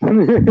that.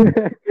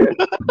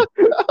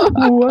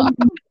 What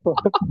the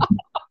fuck?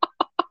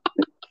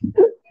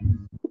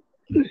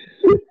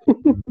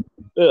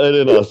 I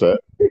didn't ask that.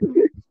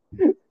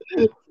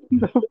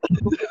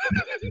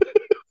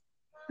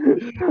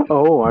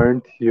 Oh,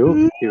 aren't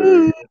you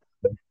curious?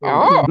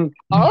 Oh,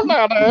 oh,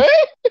 no.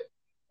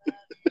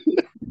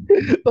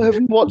 I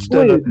haven't watched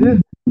that.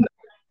 Wait,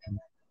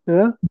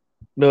 yeah?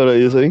 No, no,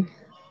 you're saying?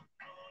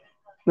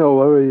 No,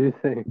 what were you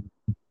saying?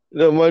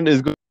 No, mine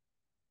is good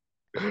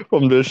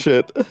from this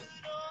shit.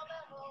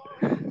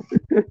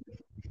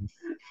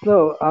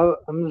 No, I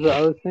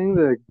was saying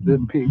that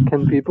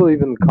can people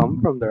even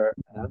come from their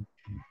ass?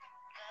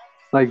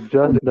 Like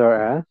just their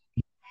ass?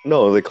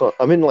 No, they can't.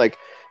 I mean, like,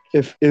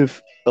 if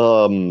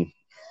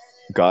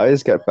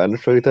guys get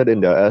penetrated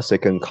in their ass, they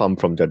can come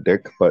from their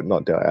dick, but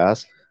not their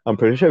ass. I'm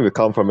pretty sure if you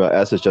come from your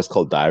ass, it's just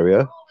called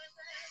diarrhea.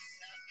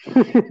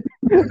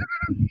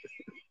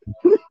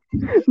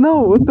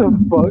 No, what the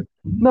fuck?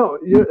 No,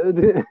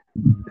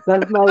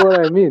 that's not what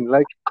I mean.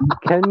 Like,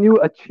 can you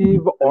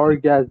achieve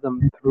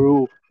orgasm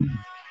through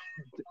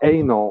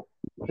anal?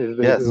 Is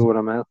basically Yes, what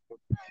I'm asking.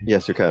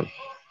 yes, you can.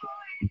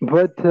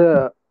 But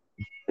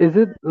is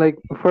it like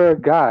for a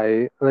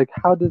guy? Like,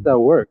 how does that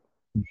work?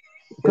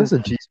 Because Is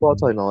the G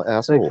spots are in our like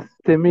asshole.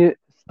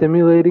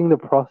 stimulating the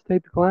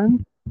prostate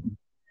gland?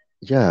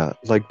 Yeah,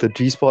 like the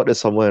G spot is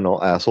somewhere in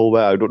our asshole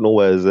where I don't know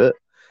where is it.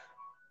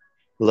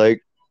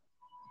 Like,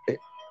 eh,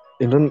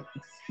 and then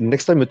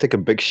next time you take a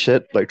big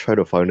shit, like try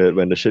to find it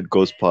when the shit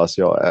goes past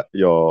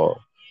your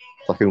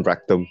fucking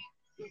rectum.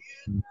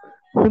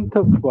 What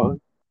the fuck?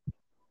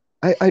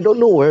 I don't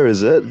know where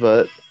is it,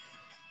 but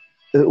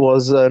it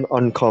was an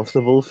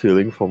uncomfortable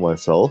feeling for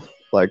myself.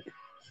 Like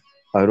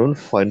I don't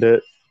find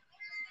it.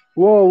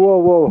 Whoa, whoa,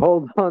 whoa!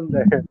 Hold on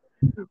there.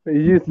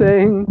 You're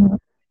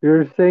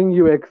saying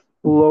you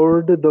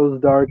explored those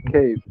dark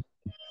caves?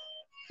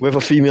 With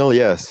a female,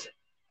 yes.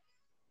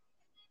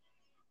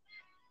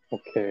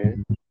 Okay.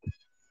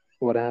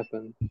 What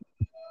happened?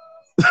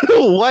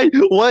 Why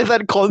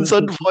that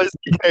concerned voice,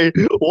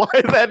 DK? Why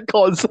that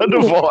concerned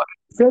voice?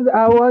 Because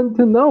I want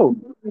to know.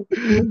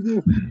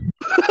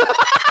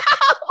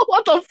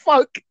 What the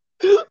fuck?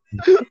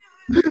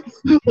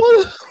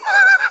 What?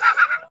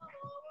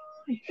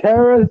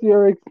 Share us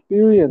your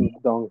experience,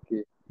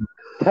 donkey.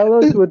 Tell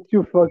us what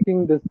you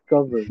fucking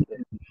discovered.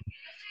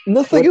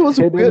 Nothing. What It was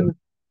weird. hidden,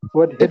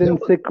 what It, hidden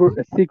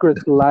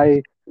secrets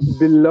lie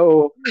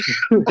below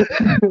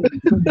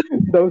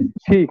those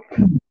cheeks?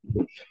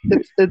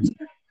 it's.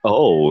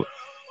 Oh,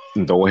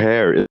 no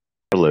hair. It's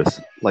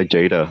hairless, like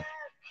Jada.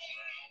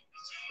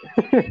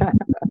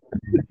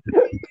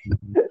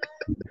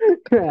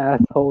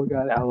 Asshole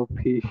got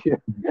alopecia.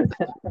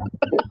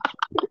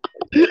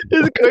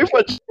 It's going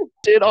for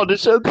shit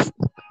auditions.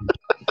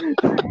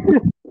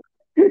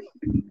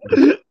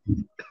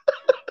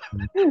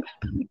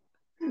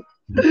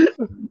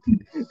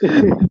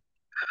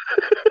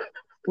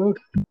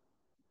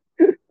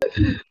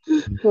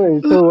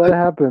 Wait, so what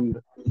happened?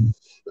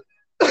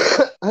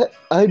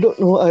 I don't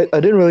know. I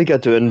didn't really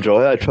get to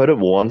enjoy it. I tried it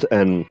once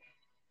and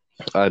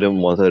I didn't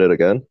want it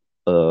again.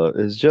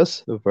 It's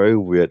just a very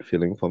weird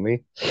feeling for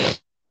me.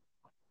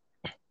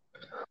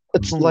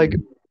 It's like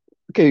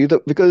okay,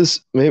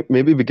 because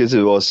maybe because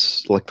it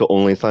was like the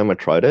only time I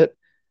tried it.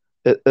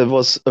 It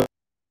was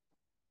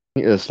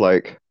it's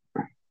like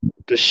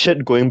the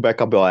shit going back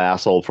up your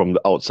asshole from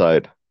the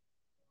outside.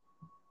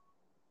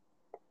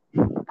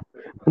 What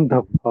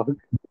the fuck?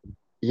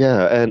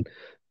 Yeah, and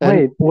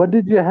Wait, what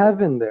did you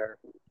have in there?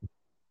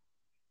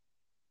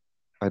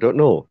 I don't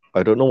know.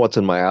 I don't know what's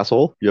in my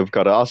asshole. You've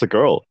got to ask a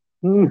girl.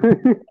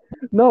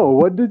 No,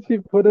 what did she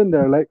put in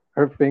there? Like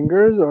her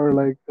fingers or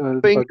like a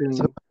Fingers,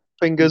 fucking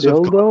fingers with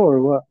dildo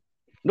or what?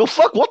 no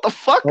fuck. What the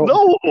fuck? Oh.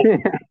 No.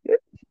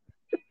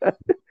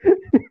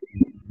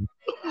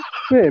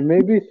 Wait,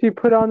 maybe she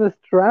put on a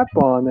strap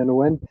on and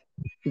went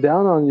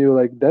down on you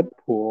like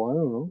Deadpool. I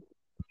don't know.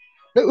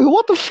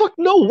 What the fuck?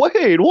 No,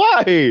 wait.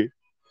 Why?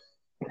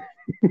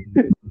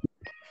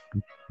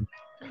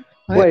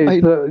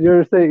 Wait, so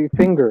you're saying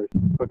fingers?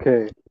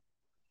 Okay.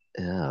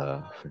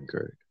 Yeah,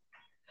 finger.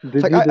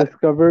 Did Like, you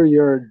discover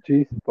your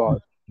G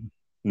spot?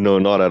 No,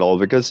 not at all,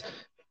 because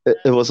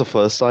it was the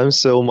first time,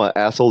 so my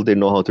asshole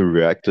didn't know how to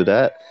react to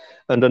that.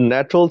 And the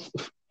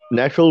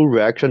natural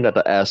reaction that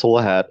the asshole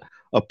had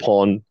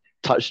upon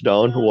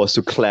touchdown was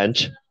to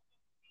clench.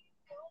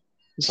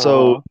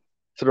 So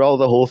throughout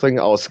the whole thing,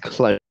 I was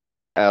clenching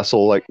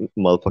asshole like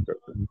motherfucker.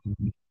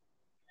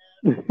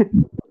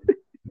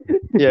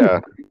 Yeah,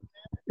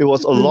 it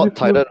was a lot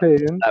tighter.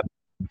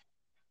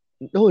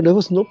 No, there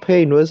was no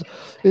pain.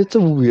 It's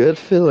a weird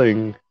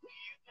feeling.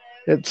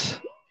 It's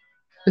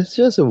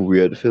just a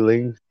weird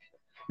feeling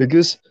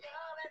because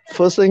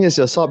first thing is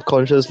you're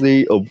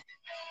subconsciously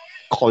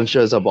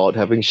conscious about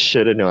having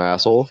shit in your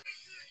asshole.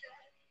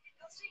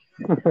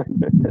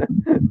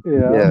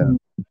 Yeah.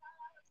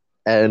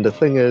 And the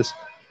thing is,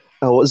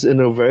 I was in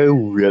a very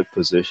weird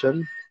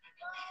position.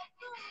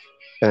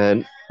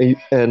 And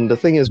the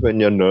thing is, when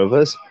you're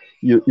nervous,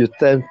 you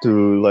tend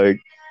to like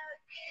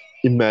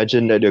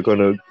imagine that you're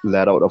gonna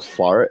let out a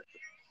fart.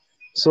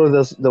 So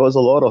there was a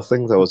lot of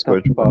things that was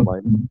going through my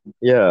mind.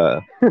 Yeah.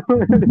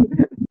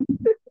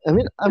 I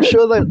mean, I'm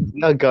sure that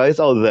there are guys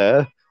out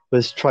there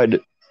who's tried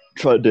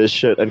this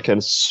shit and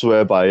can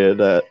swear by it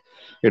that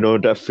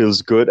that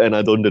feels good, and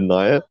I don't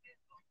deny it.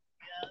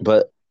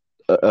 But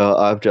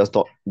I've just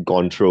not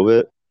gone through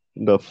it.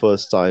 The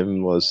first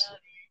time was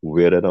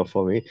weird enough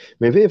for me.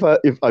 Maybe if I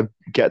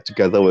get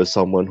together with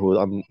someone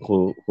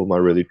whom I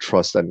really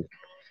trust and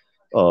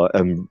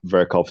am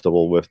very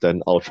comfortable with,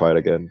 then I'll try it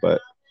again. But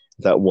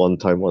that one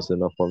time was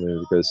enough for me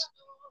because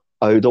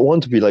I don't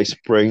want to be like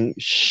spraying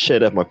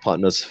shit at my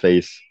partner's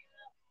face.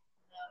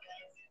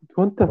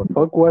 What the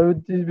fuck? Why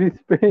would you be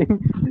spraying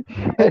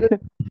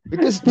shit?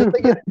 Because the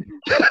thing is,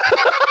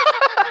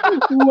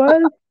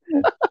 what?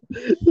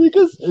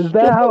 Because is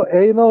that how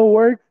anal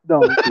works,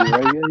 donkey?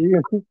 Right?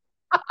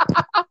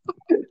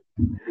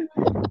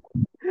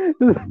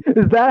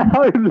 Is that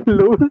how you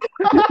lose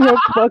your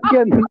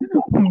fucking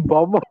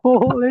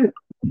bumhole?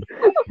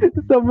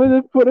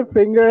 Someone just put a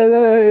finger in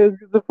it,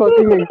 it's gonna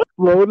fucking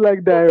explode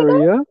like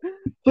diarrhea.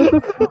 What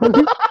the fuck?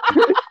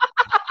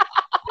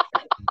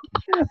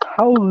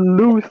 How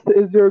loose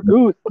is your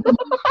goose?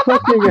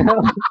 Fucking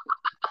hell.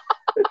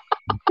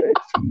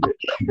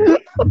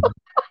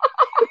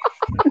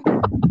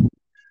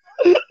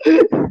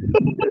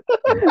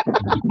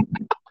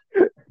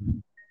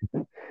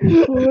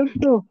 What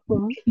the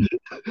fuck?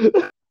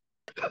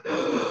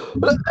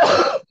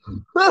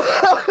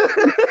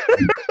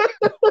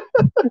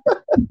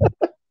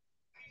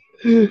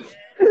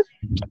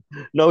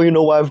 Now you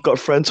know why I've got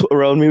friends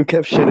around me who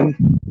kept shitting.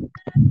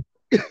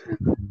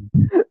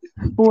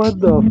 What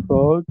the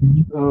fuck?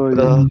 Oh,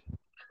 yeah.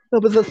 No,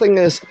 but the thing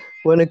is,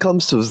 when it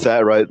comes to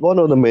that, right, one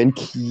of the main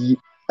key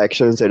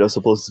actions that you're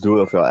supposed to do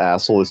with your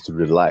asshole is to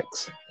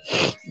relax.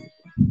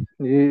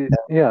 Yeah,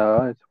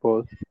 I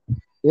suppose.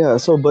 Yeah,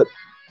 so, but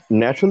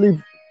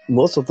naturally,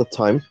 most of the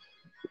time,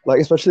 like,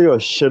 especially a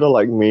shitter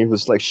like me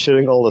who's like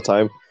shitting all the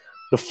time,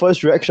 the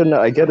first reaction that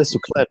I get is to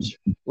clench.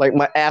 Like,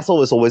 my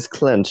asshole is always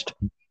clenched.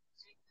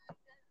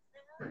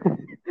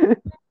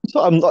 So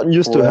I'm not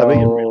used to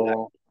having it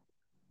relaxed.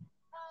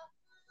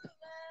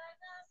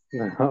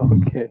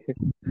 Okay.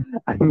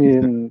 I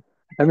mean,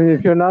 I mean,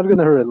 if you're not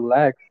gonna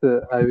relax,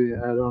 I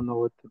don't know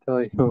what to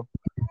tell you.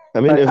 I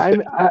mean, Like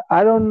if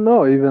I don't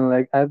know even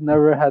like I've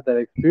never had that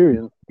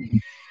experience.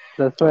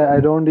 That's why I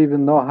don't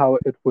even know how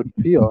it would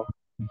feel.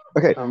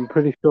 okay, I'm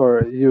pretty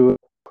sure you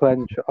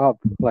clench up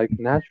like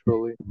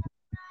naturally.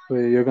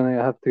 You're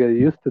gonna have to get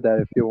used to that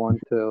if you want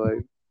to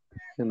like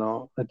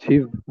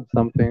achieve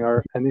something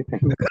or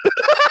anything.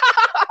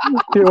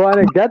 If you want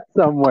to get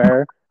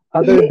somewhere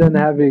other than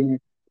having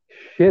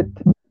shit,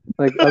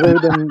 like other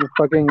than the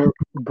fucking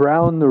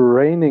brown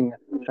raining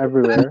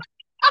everywhere.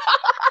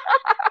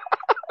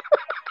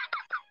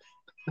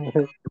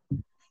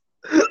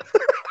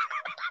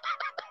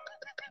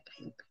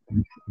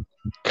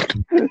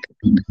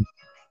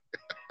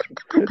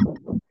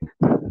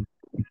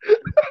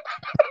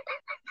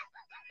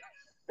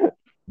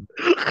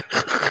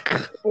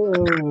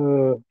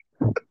 Uh,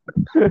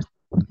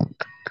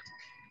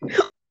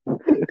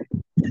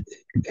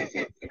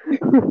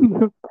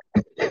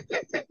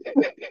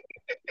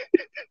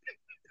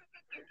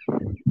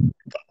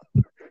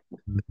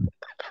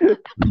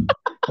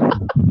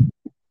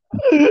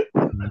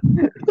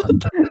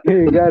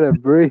 you gotta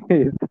breathe,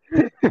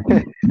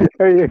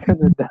 or you're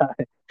gonna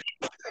die.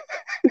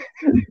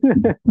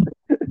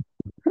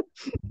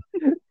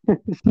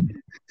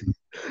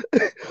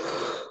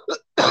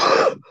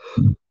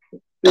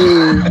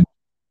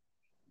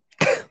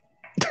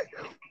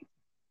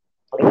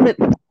 I mean,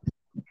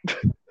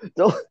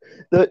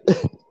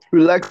 the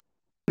relax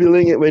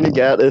feeling it when you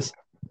get is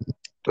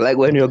like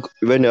when you're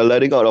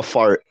letting out a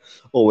fart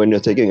or when you're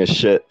taking a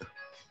shit.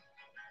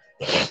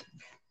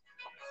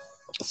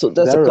 So Is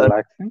that's that a kind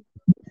relaxing?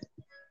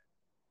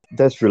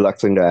 that's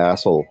relaxing the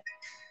asshole.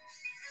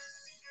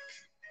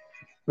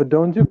 But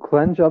don't you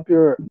clench up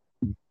your?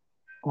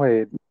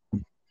 Wait,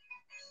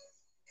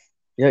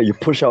 Yeah, you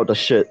push out the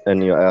shit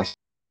and your ass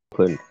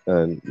open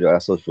and your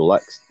asshole's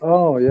relaxed.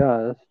 oh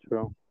yeah, that's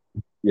true.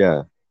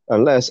 Yeah.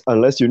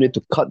 Unless you need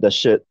to cut the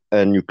shit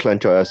and you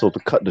clench your asshole to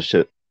cut the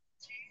shit.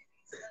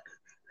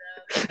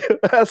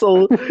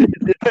 Asshole is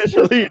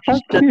essentially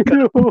Fuck shit.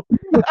 you!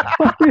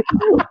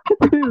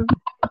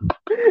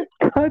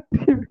 Cut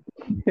you!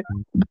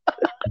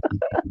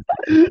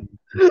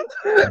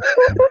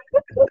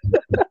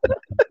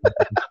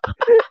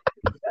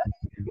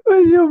 What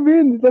do you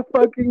mean? The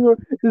fucking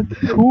is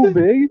too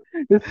big?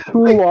 It's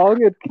too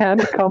long? It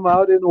can't come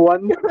out in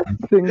one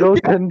single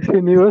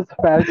continuous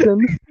fashion?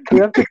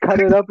 You have to cut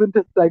it up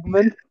into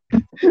segments?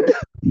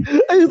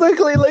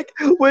 Exactly like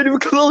when you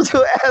close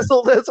your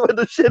asshole, that's when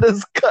the shit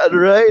is cut,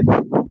 right?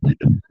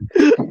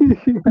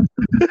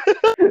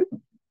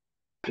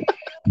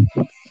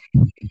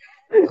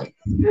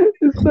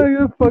 It's like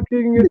a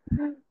fucking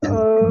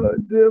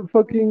the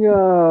fucking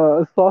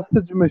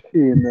sausage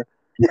machine.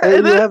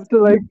 It You is. have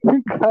to like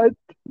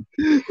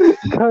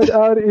cut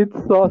out each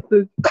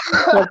sausage.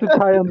 You have to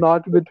tie a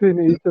knot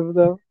between each of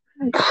them.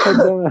 Cut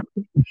them out.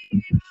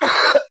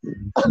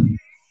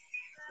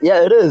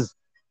 Yeah, it is.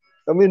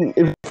 I mean,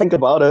 if you think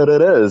about it,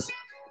 it is.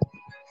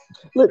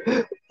 Look,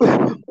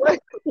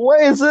 why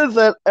is it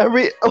that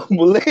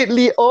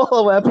lately all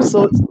our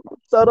episodes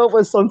start off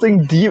with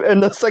something deep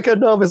and the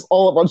second half is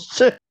all about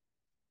shit?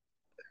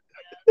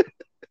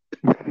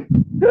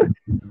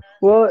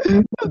 Well,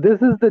 this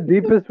is the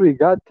deepest we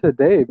got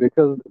today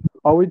because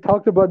all we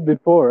talked about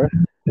before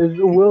is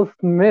Will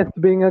Smith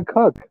being a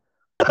cuck.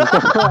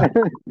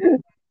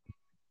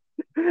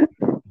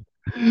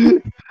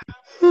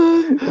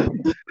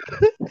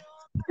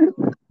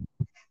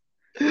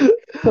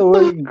 So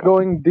we're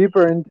going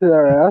deeper into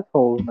our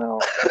assholes now,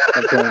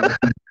 apparently,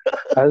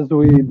 as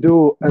we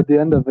do at the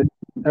end of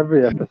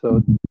every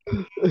episode.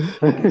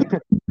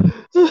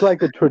 It's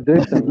like a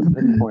tradition at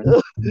this point.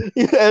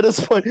 Yeah, at this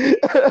point,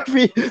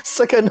 every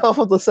second half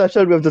of the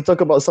session we have to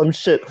talk about some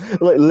shit,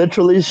 like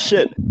literally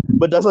shit,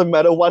 but doesn't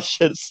matter what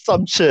shit,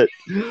 some shit.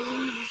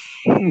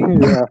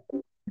 Yeah.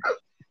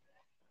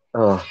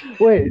 Oh,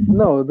 Wait,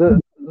 no. The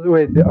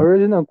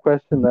original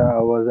question that I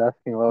was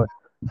asking.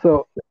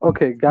 So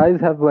okay, guys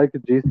have like a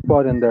G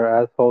spot in their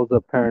assholes.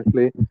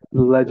 Apparently,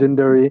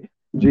 legendary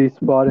G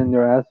spot in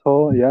your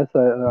asshole. Yes,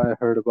 I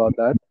heard about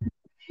that.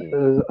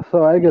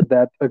 So I get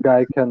that a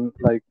guy can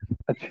like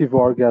achieve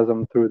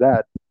orgasm through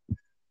that.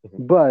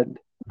 But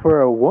for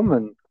a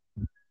woman,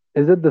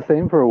 is it the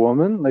same for a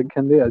woman? Like,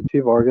 can they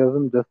achieve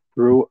orgasm just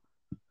through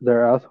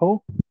their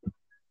asshole?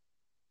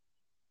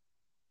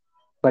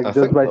 I Like just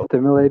think by so.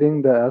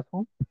 stimulating the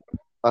asshole?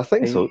 I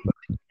think Ain't- so.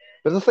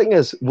 But the thing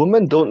is,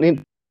 women don't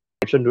need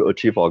action to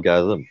achieve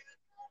orgasm.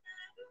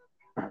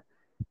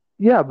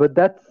 Yeah, but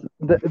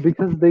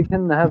because they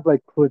can have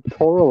like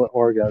clitoral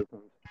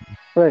orgasms,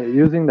 right?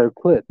 Using their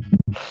clit.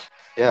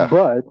 Yeah.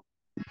 But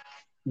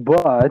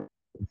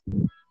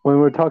when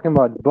we're talking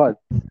about butts,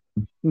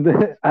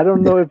 I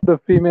don't know if the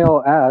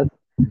female ass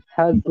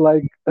has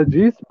like a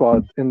G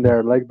spot in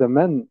there, like the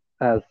men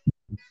ass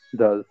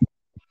does.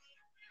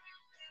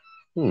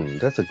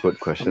 That's a good I'm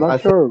question.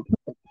 not sure.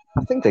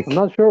 I think they I'm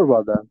not sure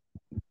about that.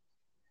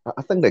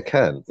 I think they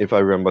can, if I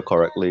remember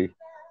correctly.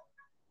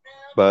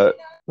 But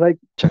like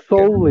Check it.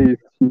 solely,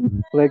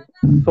 like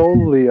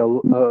solely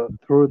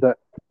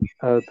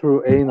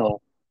through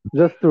anal,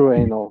 just through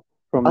anal,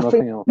 from I think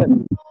nothing else.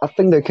 I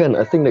think they can.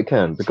 I think they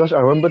can because I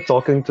remember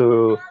talking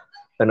to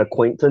an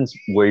acquaintance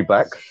way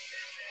back,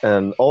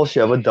 and all she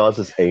ever does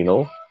is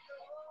anal.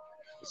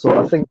 So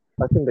I think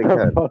they The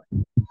can. fuck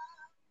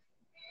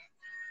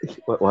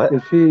What? What?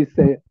 is she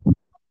say?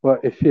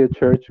 What is she a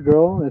church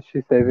girl? Is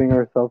she saving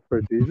herself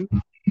for Jesus?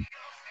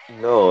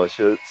 No,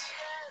 she's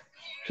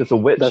a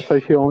witch. That's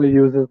why she only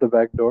uses the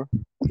back door.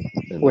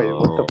 Wait,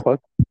 what the No. fuck?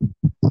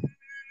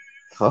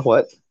 Huh?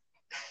 What?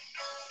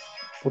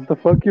 What the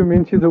fuck you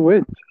mean she's a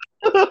witch?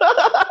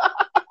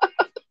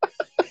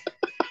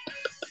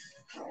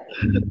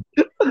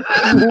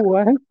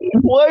 What?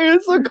 Why are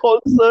you so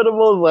concerned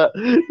about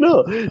that?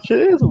 No, she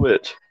is a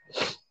witch.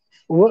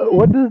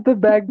 What does the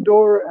back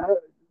door?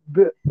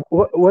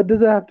 What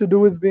does it have to do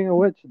with being a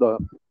witch, though?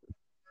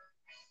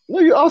 No,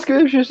 you asked her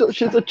if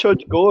she's a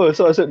church goer,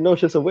 so I said no,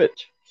 she's a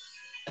witch.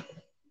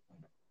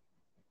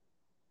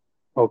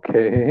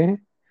 Okay.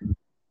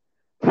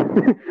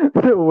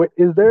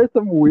 Is there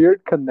some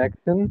weird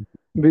connection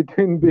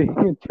between being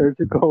a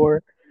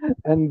churchgoer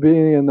and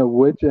being a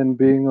witch and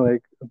being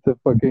like the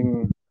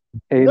fucking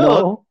No,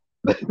 anal?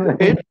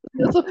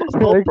 it's a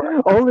personal Like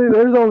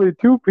there's only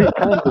two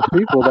kinds of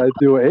people that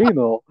do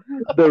anal: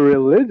 the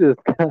religious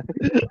kind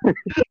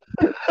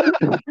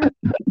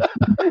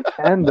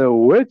and the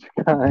witch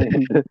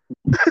kind.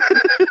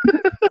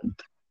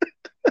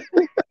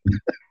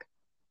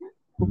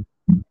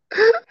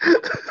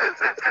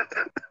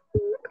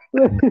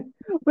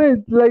 Wait,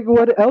 like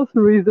what else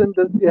reason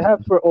does she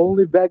have for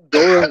only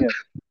backdooring it?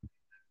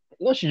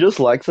 No, she just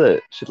likes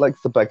it. She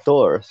likes the back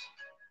doors.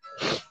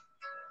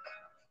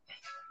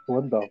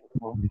 What the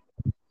fuck?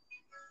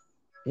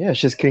 Yeah,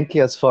 she's kinky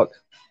as fuck.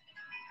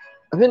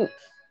 I mean,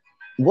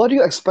 what are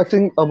you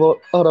expecting out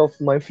of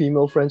my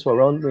female friends who are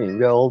around me?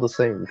 We are all the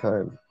same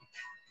kind.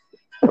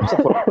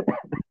 Except for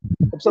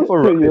except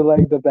for So Ryan. you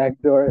like the back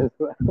door as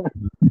well?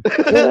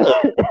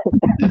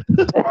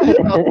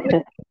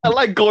 I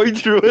like going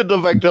through it the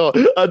back door.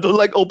 I don't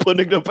like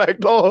opening the back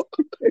door.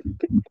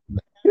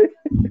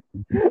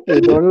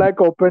 You don't like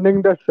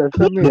opening the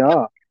sesame,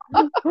 huh?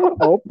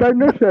 Open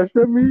the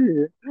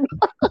sesame.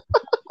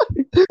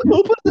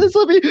 Open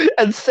sesame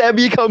and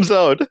Sammy comes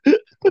out.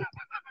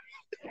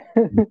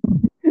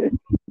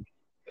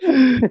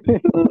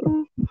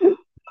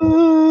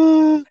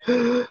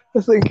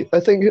 I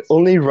think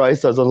only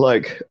Rice doesn't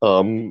like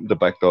the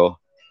back door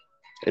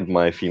in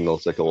my female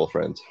circle of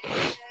friends.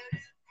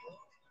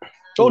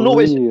 Oh no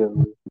way,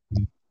 Really?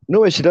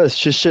 no way she does.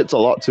 She shits a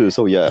lot too.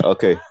 So yeah,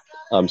 okay.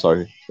 I'm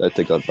sorry. I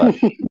take that back.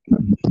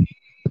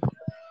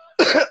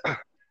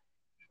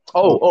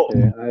 Oh,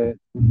 Okay,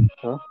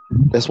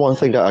 there's one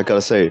thing that I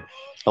gotta say.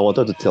 I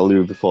wanted to tell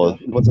you before.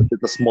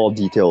 It's a small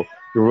detail.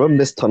 You remember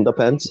Miss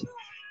Thunderpants?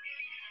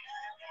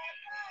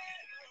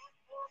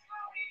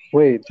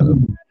 wait, who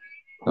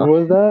Huh?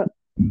 was that?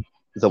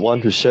 The one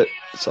who shits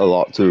a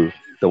lot too.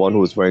 The one who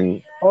was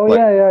wearing Oh like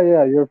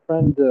yeah. Your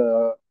friend,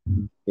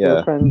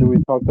 yeah, we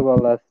talked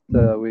about last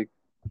week.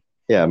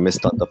 yeah, Miss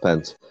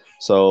Thunderpants.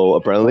 So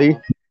apparently,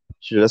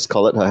 she just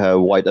colored her hair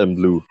white and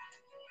blue,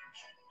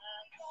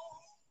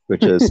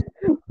 which is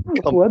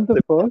What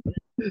the fuck?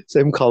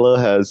 same color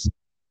as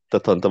her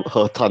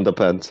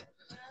Thunderpants.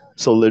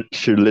 So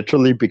she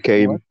literally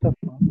became What the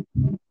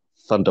fuck?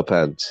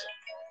 Thunderpants.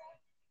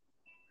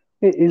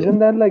 Hey, isn't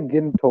that like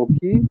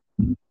Gintoki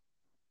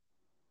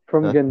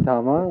from Huh?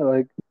 Gintama?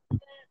 Like,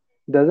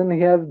 doesn't he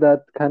have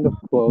that kind of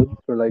clothes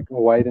for like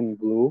white and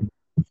blue?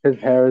 His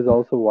hair is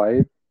also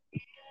white.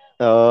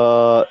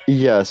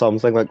 Yeah,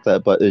 something like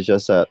that. But it's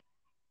just that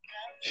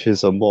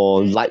she's a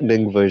more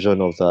lightning version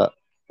of that.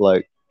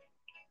 Like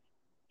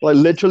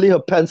literally, her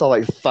pants are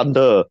like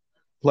thunder,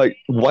 like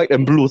white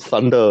and blue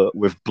thunder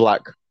with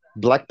black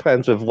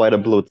pants with white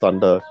and blue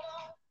thunder.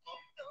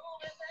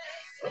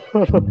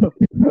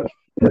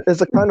 It's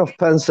the kind of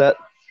pants that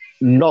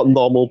not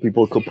normal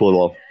people could pull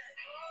off.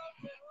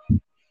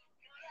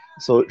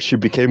 So she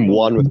became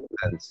one with the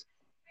pants.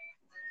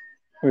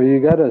 Well, you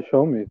gotta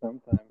show me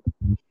sometime.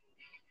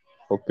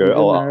 Okay. Even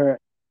Oh, her,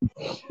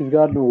 she's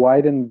got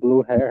white and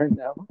blue hair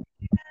now.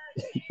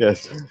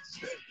 yes.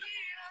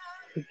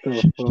 What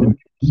the fuck?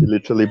 She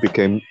literally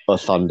became a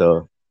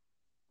thunder.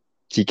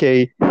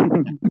 TK,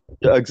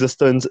 your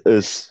existence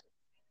is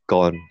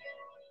gone.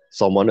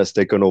 Someone has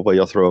taken over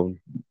your throne.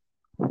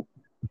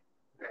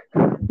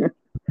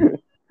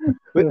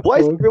 Wait, why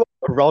is everyone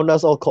around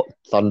us all called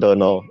Thunder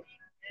now?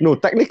 No,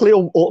 technically,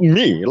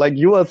 me. Like,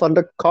 you are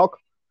Thundercock.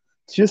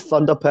 She's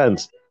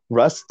Thunderpants.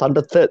 Russ,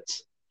 Thunder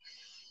Tits.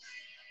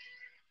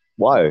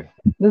 Why?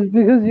 That's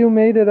because you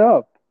made it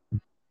up.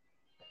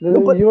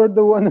 No, but- You're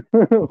the one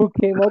who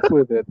came up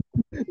with it.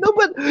 No,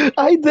 but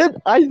I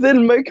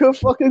didn't make her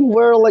fucking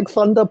wear like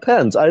Thunder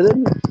pants. I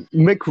didn't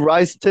make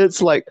Rice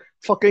Tits like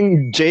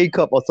fucking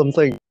Jacob or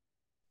something.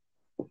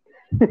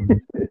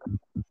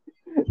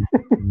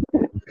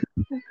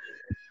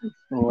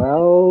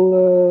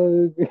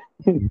 Well,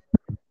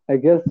 I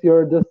guess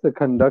you're just a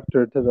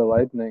conductor to the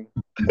lightning.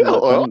 The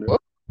thunder.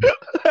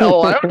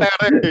 Hello,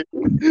 Daddy.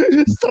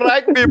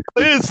 Strike me,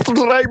 please.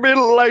 Strike me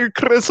like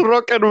Chris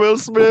Rock and Will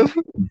Smith.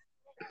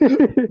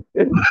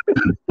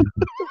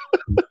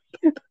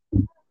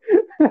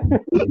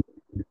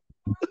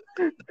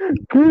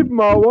 Keep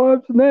my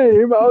wife's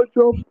name out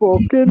your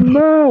fucking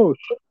mouth.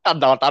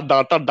 Thunder,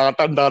 thunder, thunder,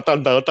 thunder,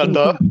 thunder,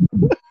 thunder.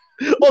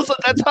 Also,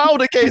 that's how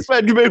the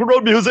caveman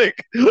wrote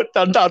music.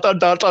 Thunder,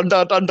 thunder,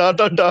 thunder, thunder,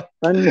 thunder.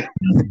 And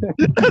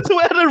That's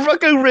where the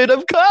fucking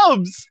rhythm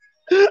comes.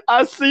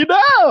 I see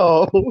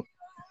now.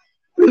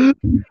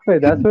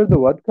 wait, that's where the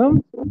what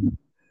comes?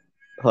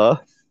 Huh?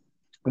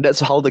 That's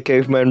how the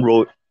caveman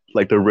wrote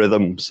like the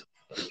rhythms.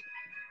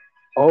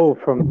 Oh,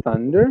 from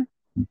thunder?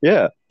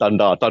 Yeah.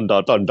 Thunder,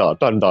 thunder, thunder,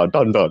 thunder,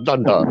 thunder,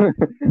 thunder.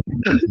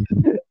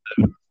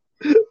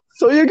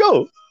 So you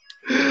go.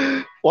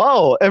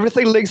 Wow,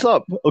 everything links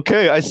up.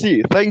 Okay, I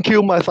see. Thank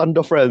you, my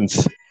thunder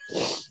friends.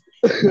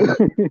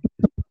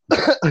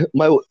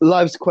 My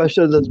life's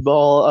question is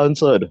all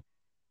answered.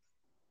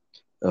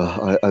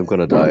 I'm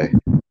gonna die.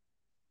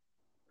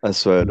 I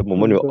swear, the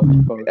moment you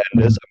end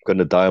this, I'm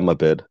gonna die on my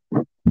bed.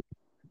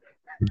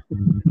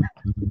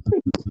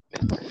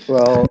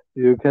 Well,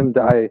 you can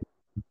die.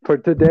 For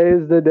today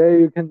is the day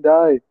you can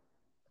die.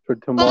 For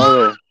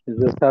tomorrow, you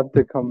just have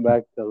to come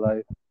back to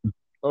life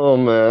Oh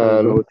and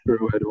man. go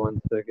through it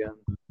once again.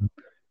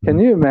 Can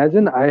you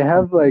imagine? I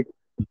have like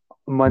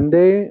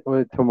Monday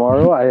or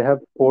tomorrow, I have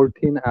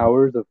 14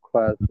 hours of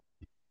class.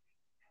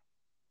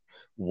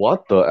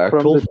 What the From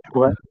actual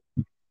the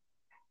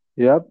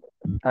Yep,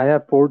 I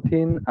have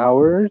 14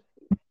 hours.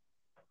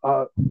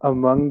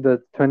 Among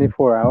the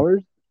 24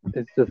 hours,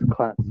 it's just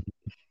class.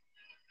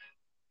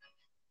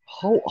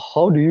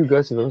 how do you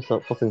guys even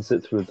fucking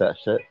sit through that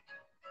shit?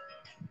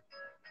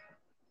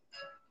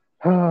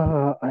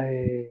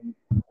 I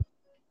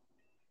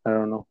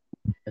don't know.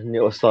 And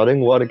you're studying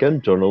what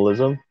again?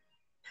 Journalism?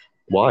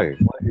 Why?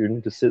 Why do you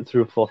need to sit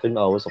through 14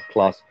 hours of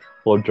class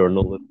for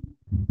journalism?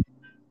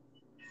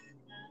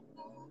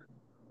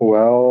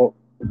 Well,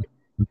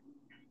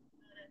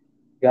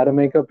 gotta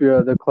make up your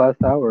other class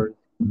hours.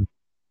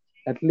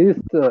 At least,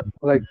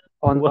 like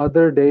on What?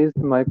 other days,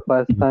 my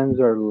class times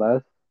are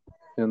less,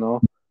 you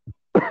know.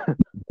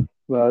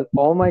 But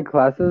all my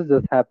classes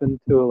just happen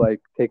to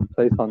like take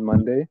place on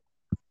Monday,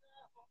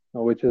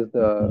 which is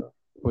the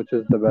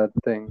bad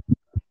thing.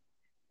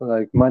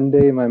 Like my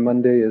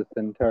Monday is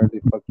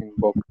entirely fucking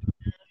booked.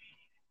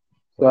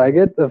 So I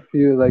get a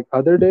few like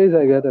other days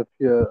I get a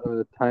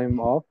few time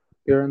off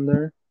here and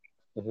there,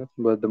 Mhm.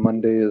 but the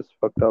Monday is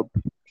fucked up.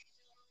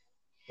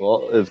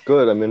 Well, it's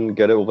good. I mean,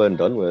 get it over and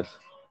done with.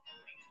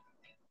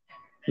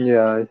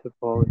 Yeah, I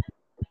suppose.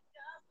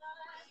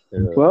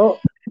 Yeah. Well,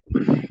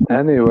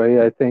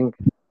 anyway, I think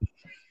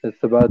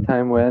it's about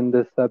time we end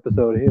this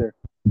episode here.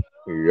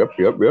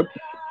 Yep.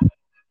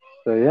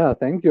 So yeah,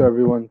 thank you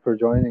everyone for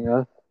joining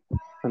us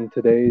on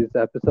today's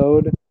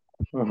episode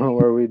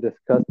where we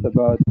discussed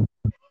about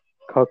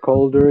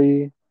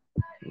cuckoldry,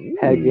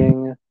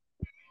 pegging,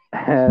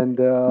 and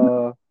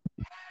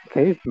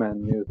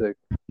caveman music,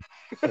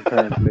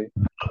 apparently,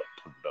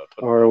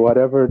 or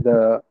whatever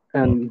the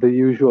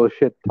usual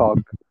shit talk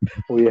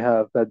we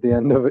have at the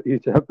end of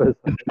each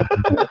episode.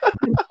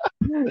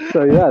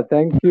 So yeah,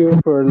 thank you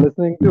for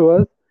listening to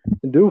us.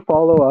 Do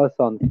follow us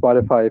on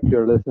Spotify if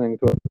you're listening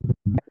to us,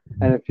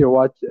 and if you're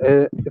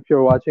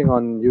watching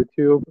on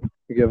YouTube,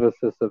 give us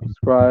a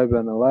subscribe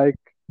and a like,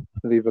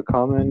 leave a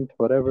comment,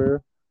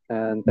 whatever.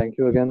 And thank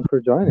you again for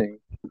joining.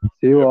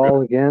 See you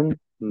all again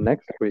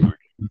next week.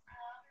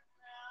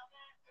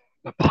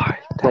 Bye.